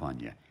eye upon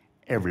you.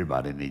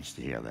 Everybody needs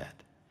to hear that.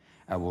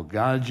 I will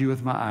guide you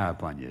with my eye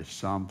upon you.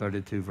 Psalm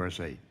 32, verse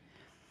 8.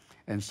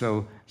 And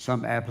so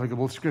some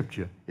applicable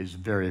scripture is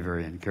very,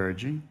 very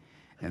encouraging.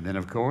 And then,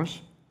 of course,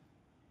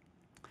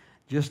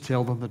 just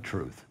tell them the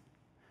truth.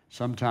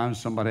 Sometimes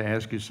somebody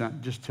asks you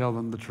something, just tell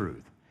them the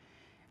truth.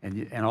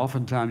 And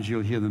oftentimes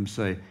you'll hear them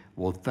say,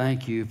 well,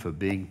 thank you for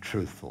being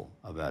truthful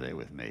about it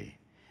with me.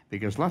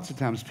 Because lots of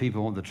times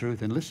people want the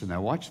truth. And listen,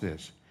 now watch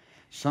this.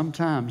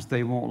 Sometimes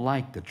they won't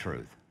like the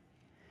truth.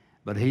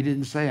 But he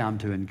didn't say I'm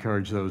to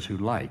encourage those who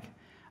like.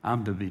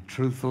 I'm to be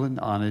truthful and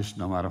honest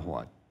no matter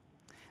what.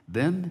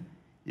 Then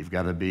you've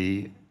got to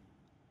be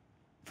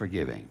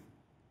forgiving.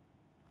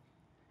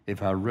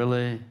 If I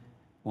really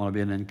want to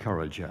be an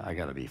encourager, I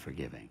got to be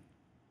forgiving.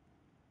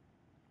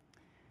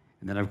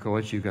 And then, of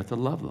course, you've got to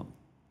love them.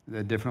 There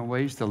are different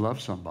ways to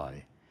love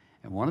somebody.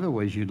 And one of the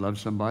ways you love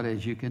somebody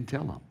is you can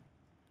tell them.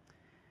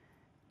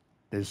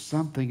 There's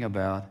something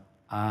about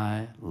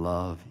I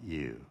love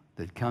you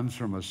that comes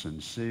from a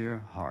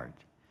sincere heart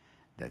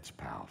that's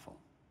powerful.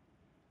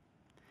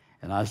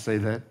 And I say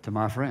that to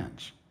my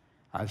friends.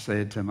 I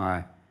say it to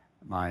my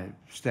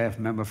staff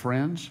member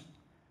friends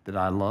that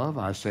I love.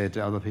 I say it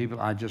to other people.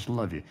 I just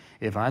love you.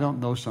 If I don't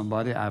know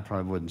somebody, I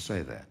probably wouldn't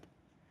say that.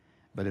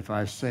 But if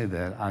I say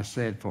that, I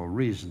say it for a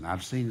reason.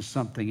 I've seen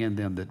something in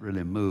them that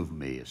really moved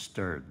me,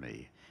 stirred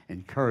me,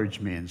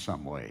 encouraged me in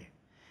some way.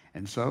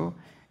 And so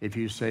if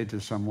you say to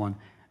someone,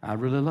 I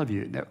really love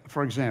you. Now,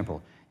 for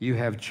example, you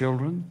have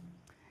children,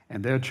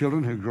 and there are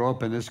children who grow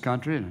up in this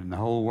country and in the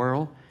whole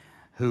world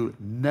who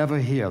never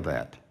hear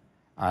that,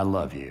 I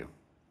love you.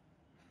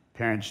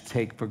 Parents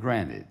take for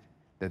granted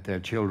that their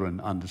children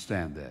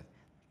understand that.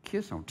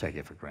 Kids don't take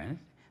it for granted.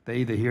 They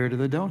either hear it or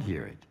they don't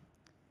hear it.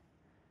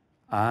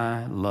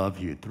 I love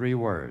you. 3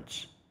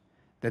 words.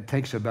 That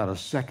takes about a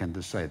second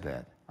to say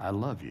that. I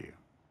love you.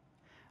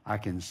 I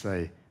can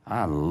say,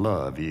 I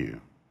love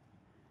you.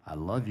 I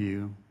love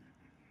you.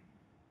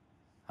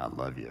 I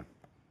love you.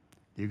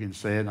 You can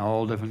say it in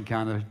all different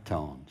kind of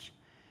tones.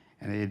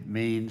 And it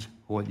means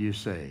what you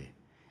say.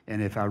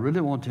 And if I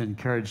really want to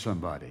encourage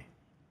somebody,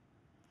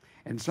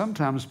 and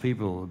sometimes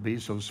people will be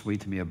so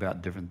sweet to me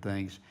about different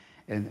things,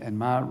 and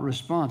my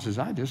response is,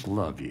 I just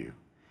love you.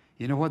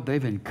 You know what?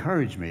 They've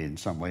encouraged me in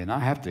some way, and I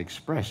have to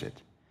express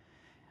it.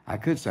 I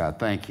could say, I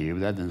thank you,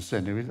 but that doesn't say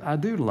anything. I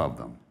do love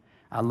them.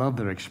 I love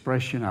their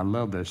expression. I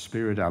love their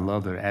spirit. I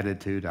love their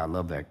attitude. I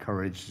love their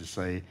courage to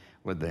say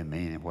what they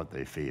mean and what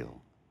they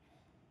feel.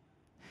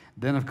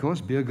 Then, of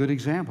course, be a good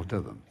example to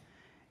them.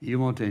 You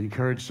want to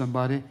encourage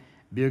somebody?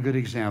 Be a good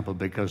example,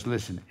 because,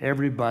 listen,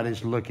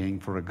 everybody's looking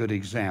for a good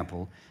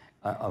example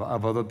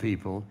of other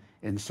people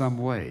in some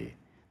way.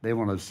 They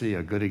want to see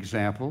a good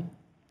example,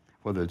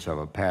 whether it's of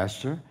a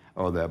pastor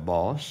or their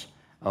boss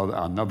or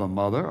another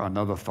mother or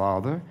another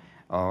father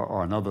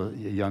or another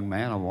young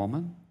man or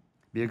woman.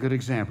 Be a good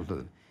example to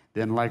them.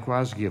 Then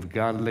likewise give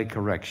godly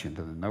correction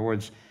to them. In other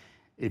words,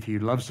 if you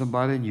love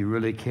somebody and you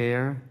really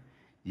care,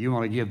 You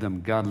want to give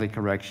them godly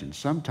correction.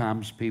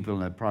 Sometimes people in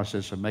the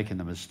process of making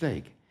a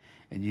mistake,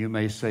 and you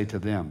may say to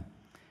them,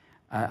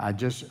 I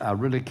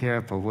really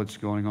care for what's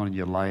going on in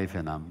your life,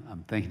 and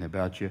I'm thinking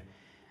about you,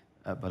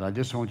 but I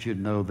just want you to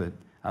know that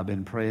I've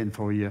been praying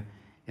for you,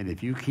 and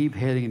if you keep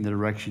heading in the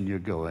direction you're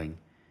going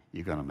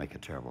to make a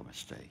terrible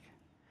mistake.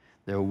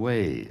 There are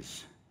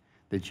ways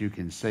that you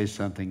can say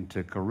something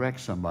to correct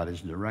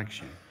somebody's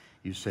direction.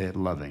 You say it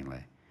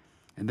lovingly.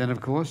 And then,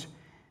 of course,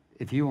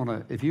 if you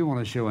want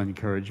to show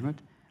encouragement,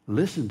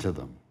 listen to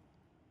them.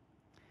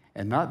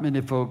 And not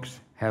many folks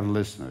have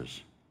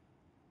listeners.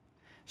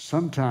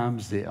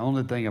 Sometimes the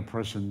only thing a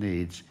person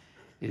needs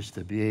is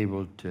to be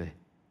able to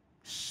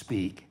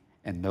speak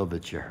and know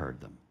that you heard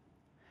them.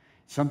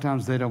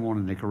 Sometimes they don't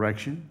want any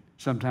correction.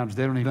 Sometimes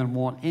they don't even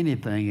want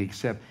anything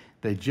except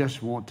they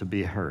just want to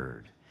be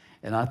heard.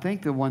 And I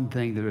think the one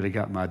thing that really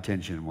got my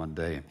attention one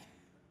day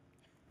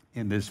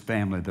in this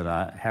family that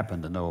I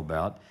happened to know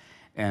about,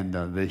 and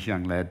this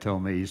young lad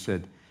told me, he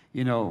said,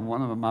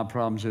 one of my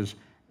problems is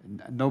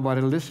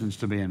nobody listens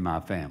to me in my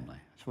family.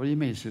 So what do you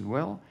mean? He said,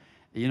 well,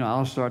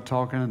 I'll start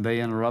talking and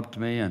they interrupt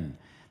me, and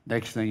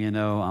next thing you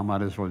know, I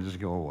might as well just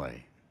go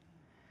away.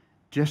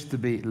 Just to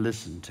be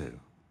listened to.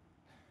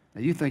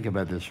 Now you think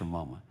about this for a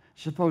moment.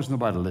 Suppose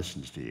nobody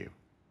listens to you.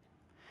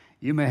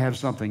 You may have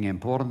something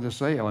important to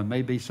say, or it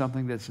may be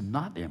something that's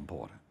not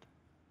important.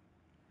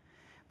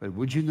 But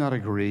would you not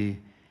agree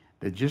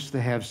that just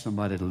to have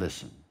somebody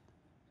listen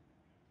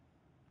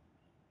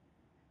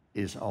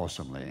is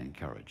awesomely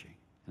encouraging?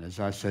 And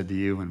as I said to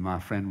you, when my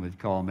friend would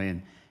call me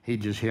and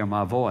he'd just hear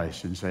my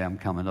voice and say, I'm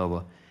coming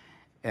over.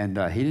 And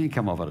he didn't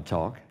come over to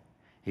talk.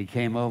 He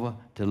came over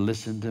to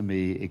listen to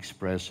me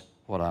express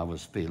what I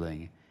was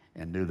feeling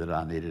and knew that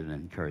I needed an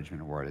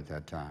encouragement word at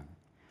that time.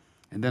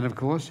 And then, of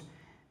course,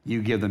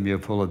 you give them your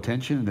full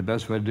attention, and the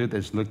best way to do that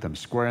is look them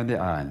square in the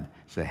eye and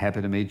say,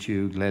 happy to meet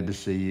you, glad to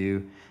see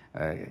you,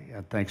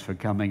 thanks for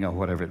coming, or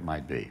whatever it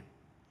might be.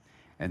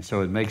 And so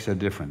it makes a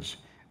difference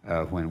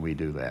when we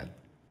do that.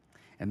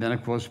 And then,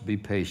 of course, be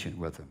patient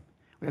with them.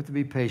 We have to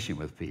be patient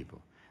with people.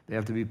 They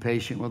have to be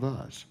patient with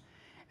us.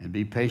 And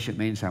be patient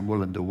means I'm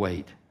willing to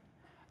wait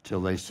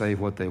till they say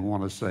what they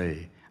want to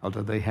say, or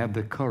till they have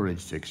the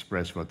courage to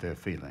express what they're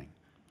feeling.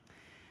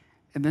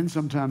 And then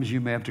sometimes you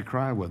may have to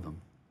cry with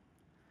them.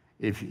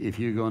 If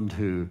you're going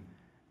to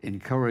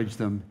encourage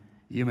them,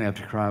 you may have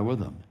to cry with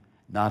them.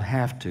 Not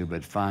have to,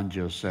 but find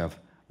yourself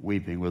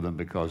weeping with them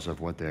because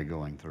of what they're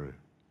going through.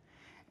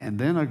 And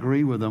then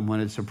agree with them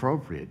when it's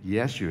appropriate.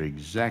 Yes, you're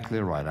exactly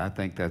right. I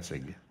think that's a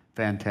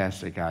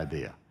fantastic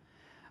idea.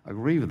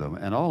 Agree with them,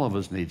 and all of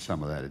us need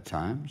some of that at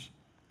times.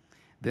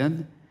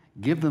 Then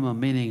give them a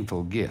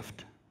meaningful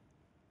gift.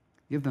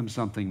 Give them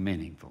something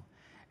meaningful.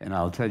 And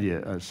I'll tell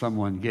you,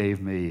 someone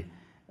gave me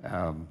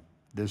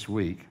this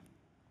week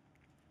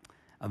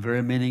a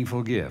very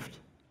meaningful gift.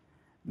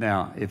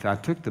 Now, if I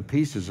took the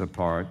pieces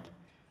apart,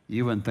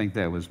 you wouldn't think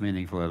that was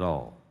meaningful at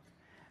all.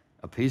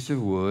 A piece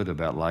of wood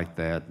about like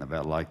that and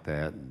about like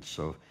that, and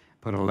so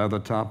put a leather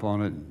top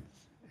on it,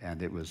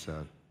 and it was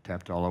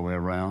tapped all the way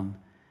around.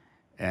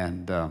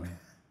 And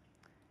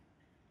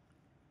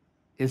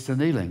it's a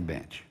kneeling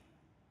bench.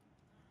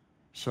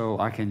 So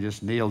I can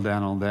just kneel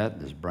down on that.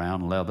 This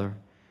brown leather.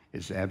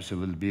 It's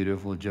absolutely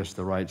beautiful, just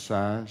the right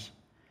size.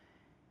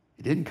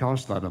 It didn't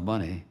cost a lot of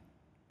money,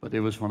 but it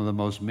was one of the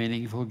most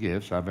meaningful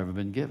gifts I've ever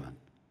been given.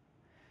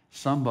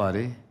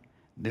 Somebody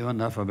knew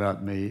enough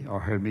about me or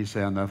heard me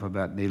say enough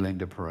about kneeling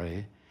to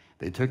pray.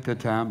 They took the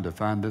time to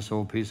find this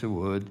old piece of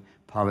wood,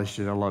 polished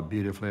it all up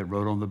beautifully. It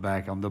wrote on the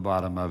back, on the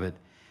bottom of it,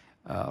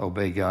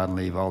 obey God and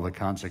leave all the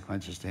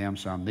consequences to Him.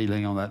 So I'm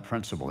kneeling on that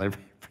principle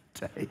every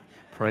day.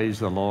 Praise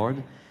the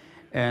Lord.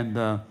 And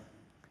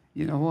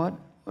you know what?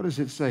 What does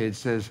it say? It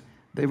says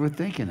they were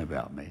thinking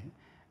about me.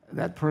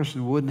 That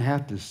person wouldn't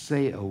have to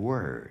say a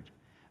word,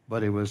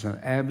 but it was an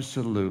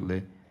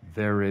absolutely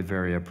very,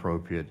 very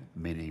appropriate,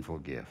 meaningful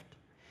gift.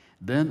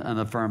 Then an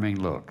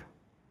affirming look.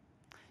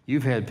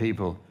 You've had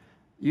people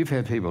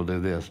do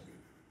this.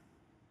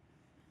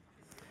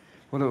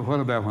 What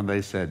about when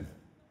they said,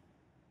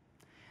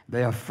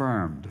 they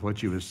affirmed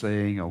what you were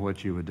saying or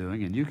what you were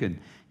doing, and you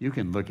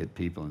can look at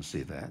people and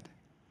see that.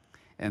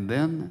 And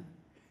then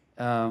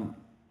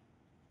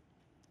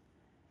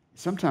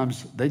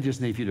sometimes they just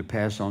need you to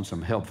pass on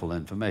some helpful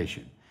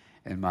information.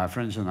 And my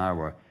friends and I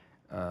were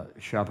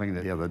shopping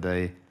the other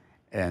day,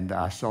 and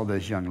I saw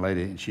this young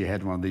lady, and she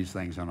had one of these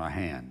things on her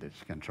hand.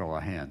 It's control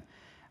her hand.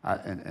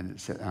 And it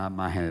said,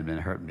 my hand had been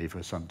hurting me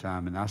for some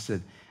time. And I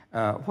said,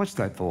 what's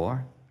that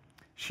for?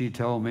 She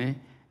told me,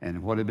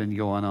 and what had been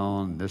going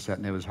on, this, that,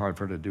 and it was hard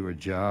for her to do her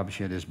job.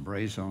 She had this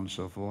brace on and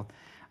so forth.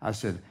 I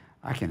said,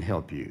 I can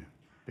help you,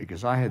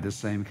 because I had the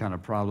same kind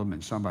of problem,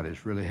 and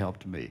somebody's really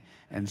helped me.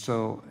 And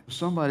so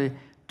somebody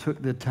took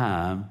the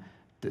time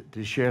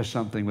to share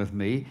something with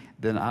me,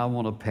 then I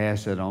want to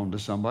pass that on to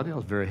somebody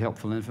else, very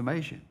helpful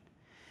information.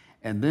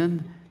 And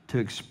then to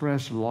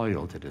express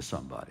loyalty to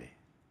somebody.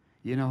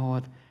 You know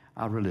what?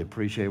 I really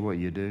appreciate what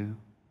you do.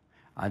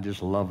 I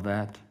just love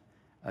that.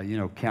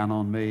 Count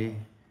on me,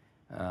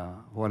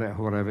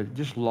 whatever,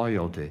 just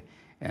loyalty.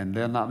 And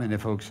there are not many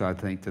folks, I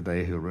think,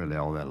 today who are really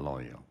all that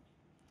loyal.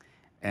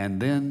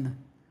 And then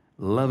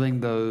loving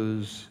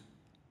those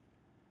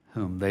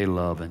whom they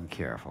love and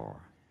care for.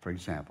 For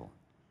example,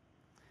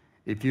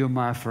 if you're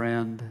my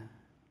friend,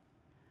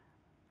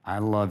 I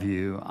love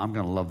you, I'm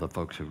going to love the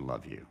folks who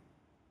love you.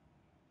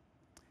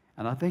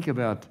 And I think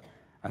about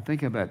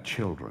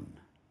children.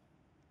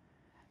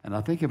 And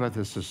I think about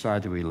the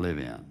society we live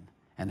in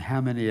and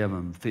how many of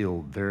them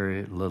feel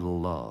very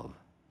little love.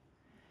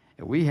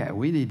 We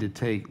need to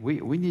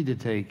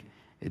take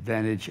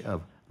advantage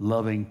of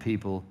loving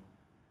people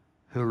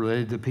who are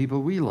related to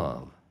people we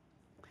love.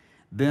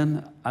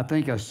 Then I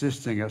think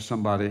assisting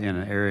somebody in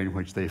an area in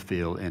which they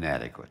feel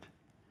inadequate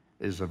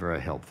is a very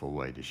helpful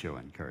way to show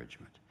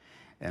encouragement.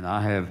 And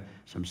I have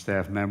some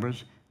staff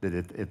members that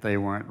if they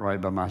weren't right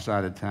by my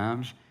side at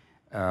times,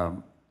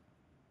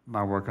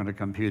 my work on the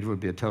computer would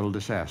be a total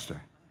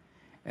disaster.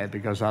 And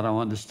because I don't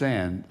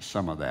understand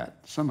some of that.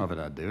 Some of it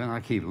I do, and I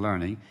keep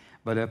learning,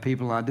 but there are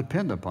people I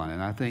depend upon.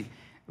 And I think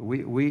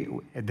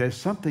there's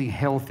something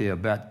healthy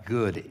about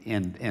good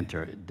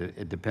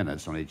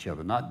interdependence on each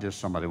other, not just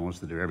somebody who wants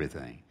to do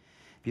everything.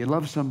 If you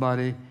love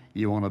somebody,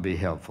 you want to be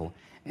helpful.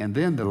 And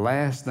then the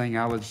last thing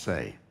I would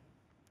say,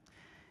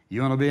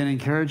 you want to be an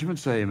encouragement?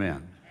 Say amen.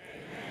 Amen.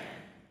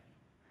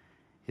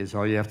 Here's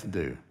all you have to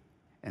do,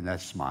 and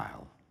that's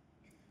smile.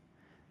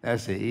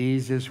 That's the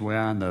easiest way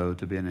I know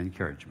to be an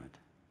encouragement.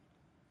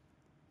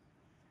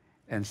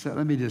 And so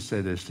let me just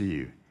say this to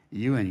you.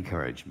 You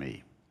encourage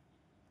me.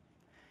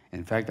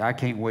 In fact, I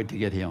can't wait to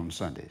get here on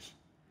Sundays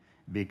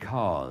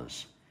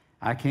because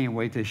I can't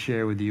wait to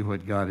share with you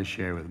what God has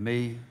shared with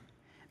me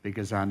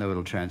because I know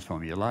it'll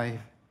transform your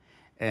life.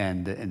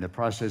 And in the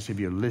process of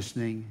you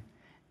listening,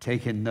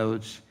 taking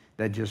notes,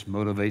 that just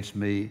motivates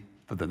me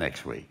for the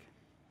next week.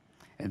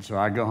 And so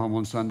I go home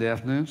on Sunday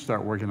afternoon,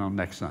 start working on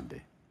next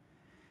Sunday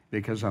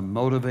because I'm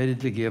motivated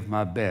to give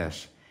my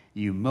best.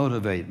 You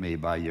motivate me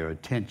by your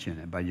attention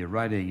and by your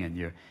writing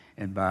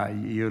and by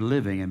your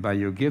living and by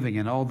your giving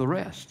and all the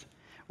rest.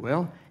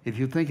 Well, if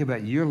you think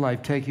about your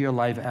life, take your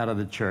life out of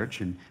the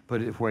church and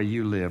put it where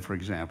you live, for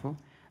example.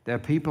 There are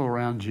people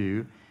around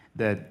you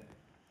that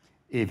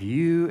if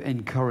you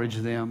encourage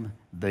them,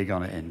 they're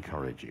going to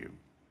encourage you.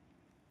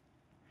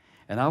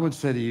 And I would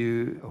say to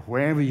you,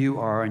 wherever you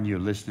are and you're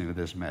listening to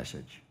this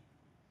message,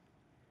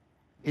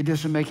 it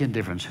doesn't make any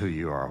difference who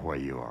you are or where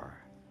you are.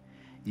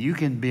 You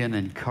can be an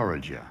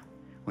encourager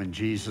when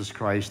Jesus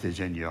Christ is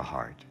in your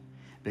heart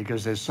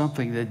because there's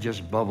something that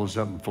just bubbles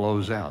up and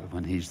flows out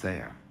when He's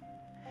there.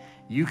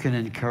 You can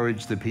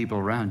encourage the people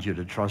around you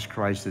to trust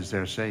Christ as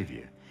their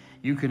Savior.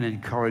 You can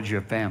encourage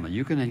your family.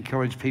 You can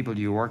encourage people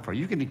you work for.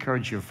 You can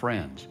encourage your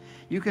friends.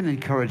 You can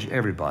encourage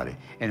everybody.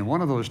 And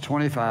one of those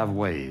 25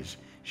 ways,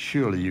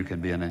 surely you can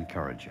be an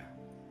encourager.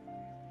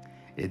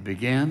 It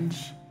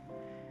begins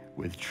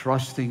with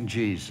trusting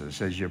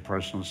Jesus as your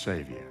personal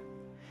Savior.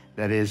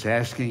 That is,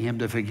 asking Him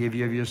to forgive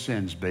you of your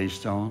sins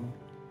based on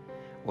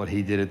what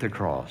He did at the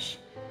cross.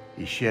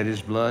 He shed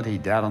His blood. He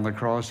died on the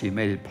cross. He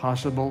made it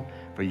possible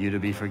for you to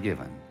be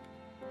forgiven.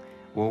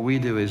 What we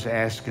do is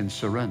ask and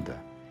surrender.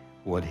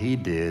 What He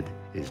did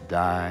is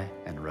die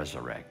and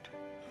resurrect.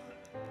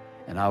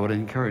 And I would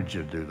encourage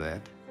you to do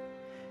that.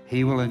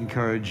 He will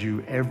encourage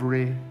you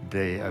every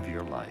day of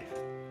your life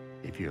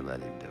if you let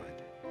Him do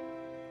it.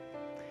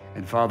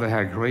 And Father,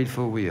 how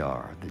grateful we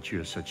are that You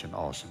are such an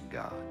awesome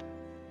God.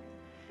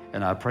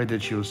 And I pray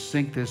that You'll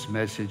sink this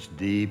message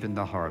deep in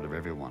the heart of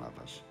every one of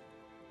us.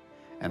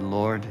 And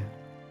Lord,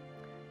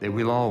 that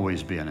we'll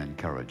always be an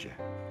encourager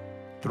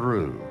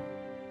through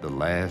the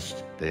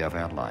last day of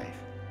our life.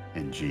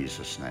 In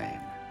Jesus'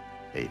 name,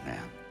 amen.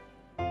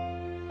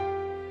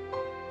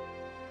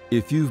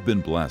 If you've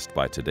been blessed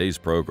by today's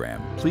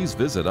program, please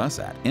visit us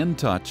at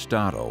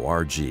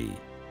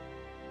intouch.org.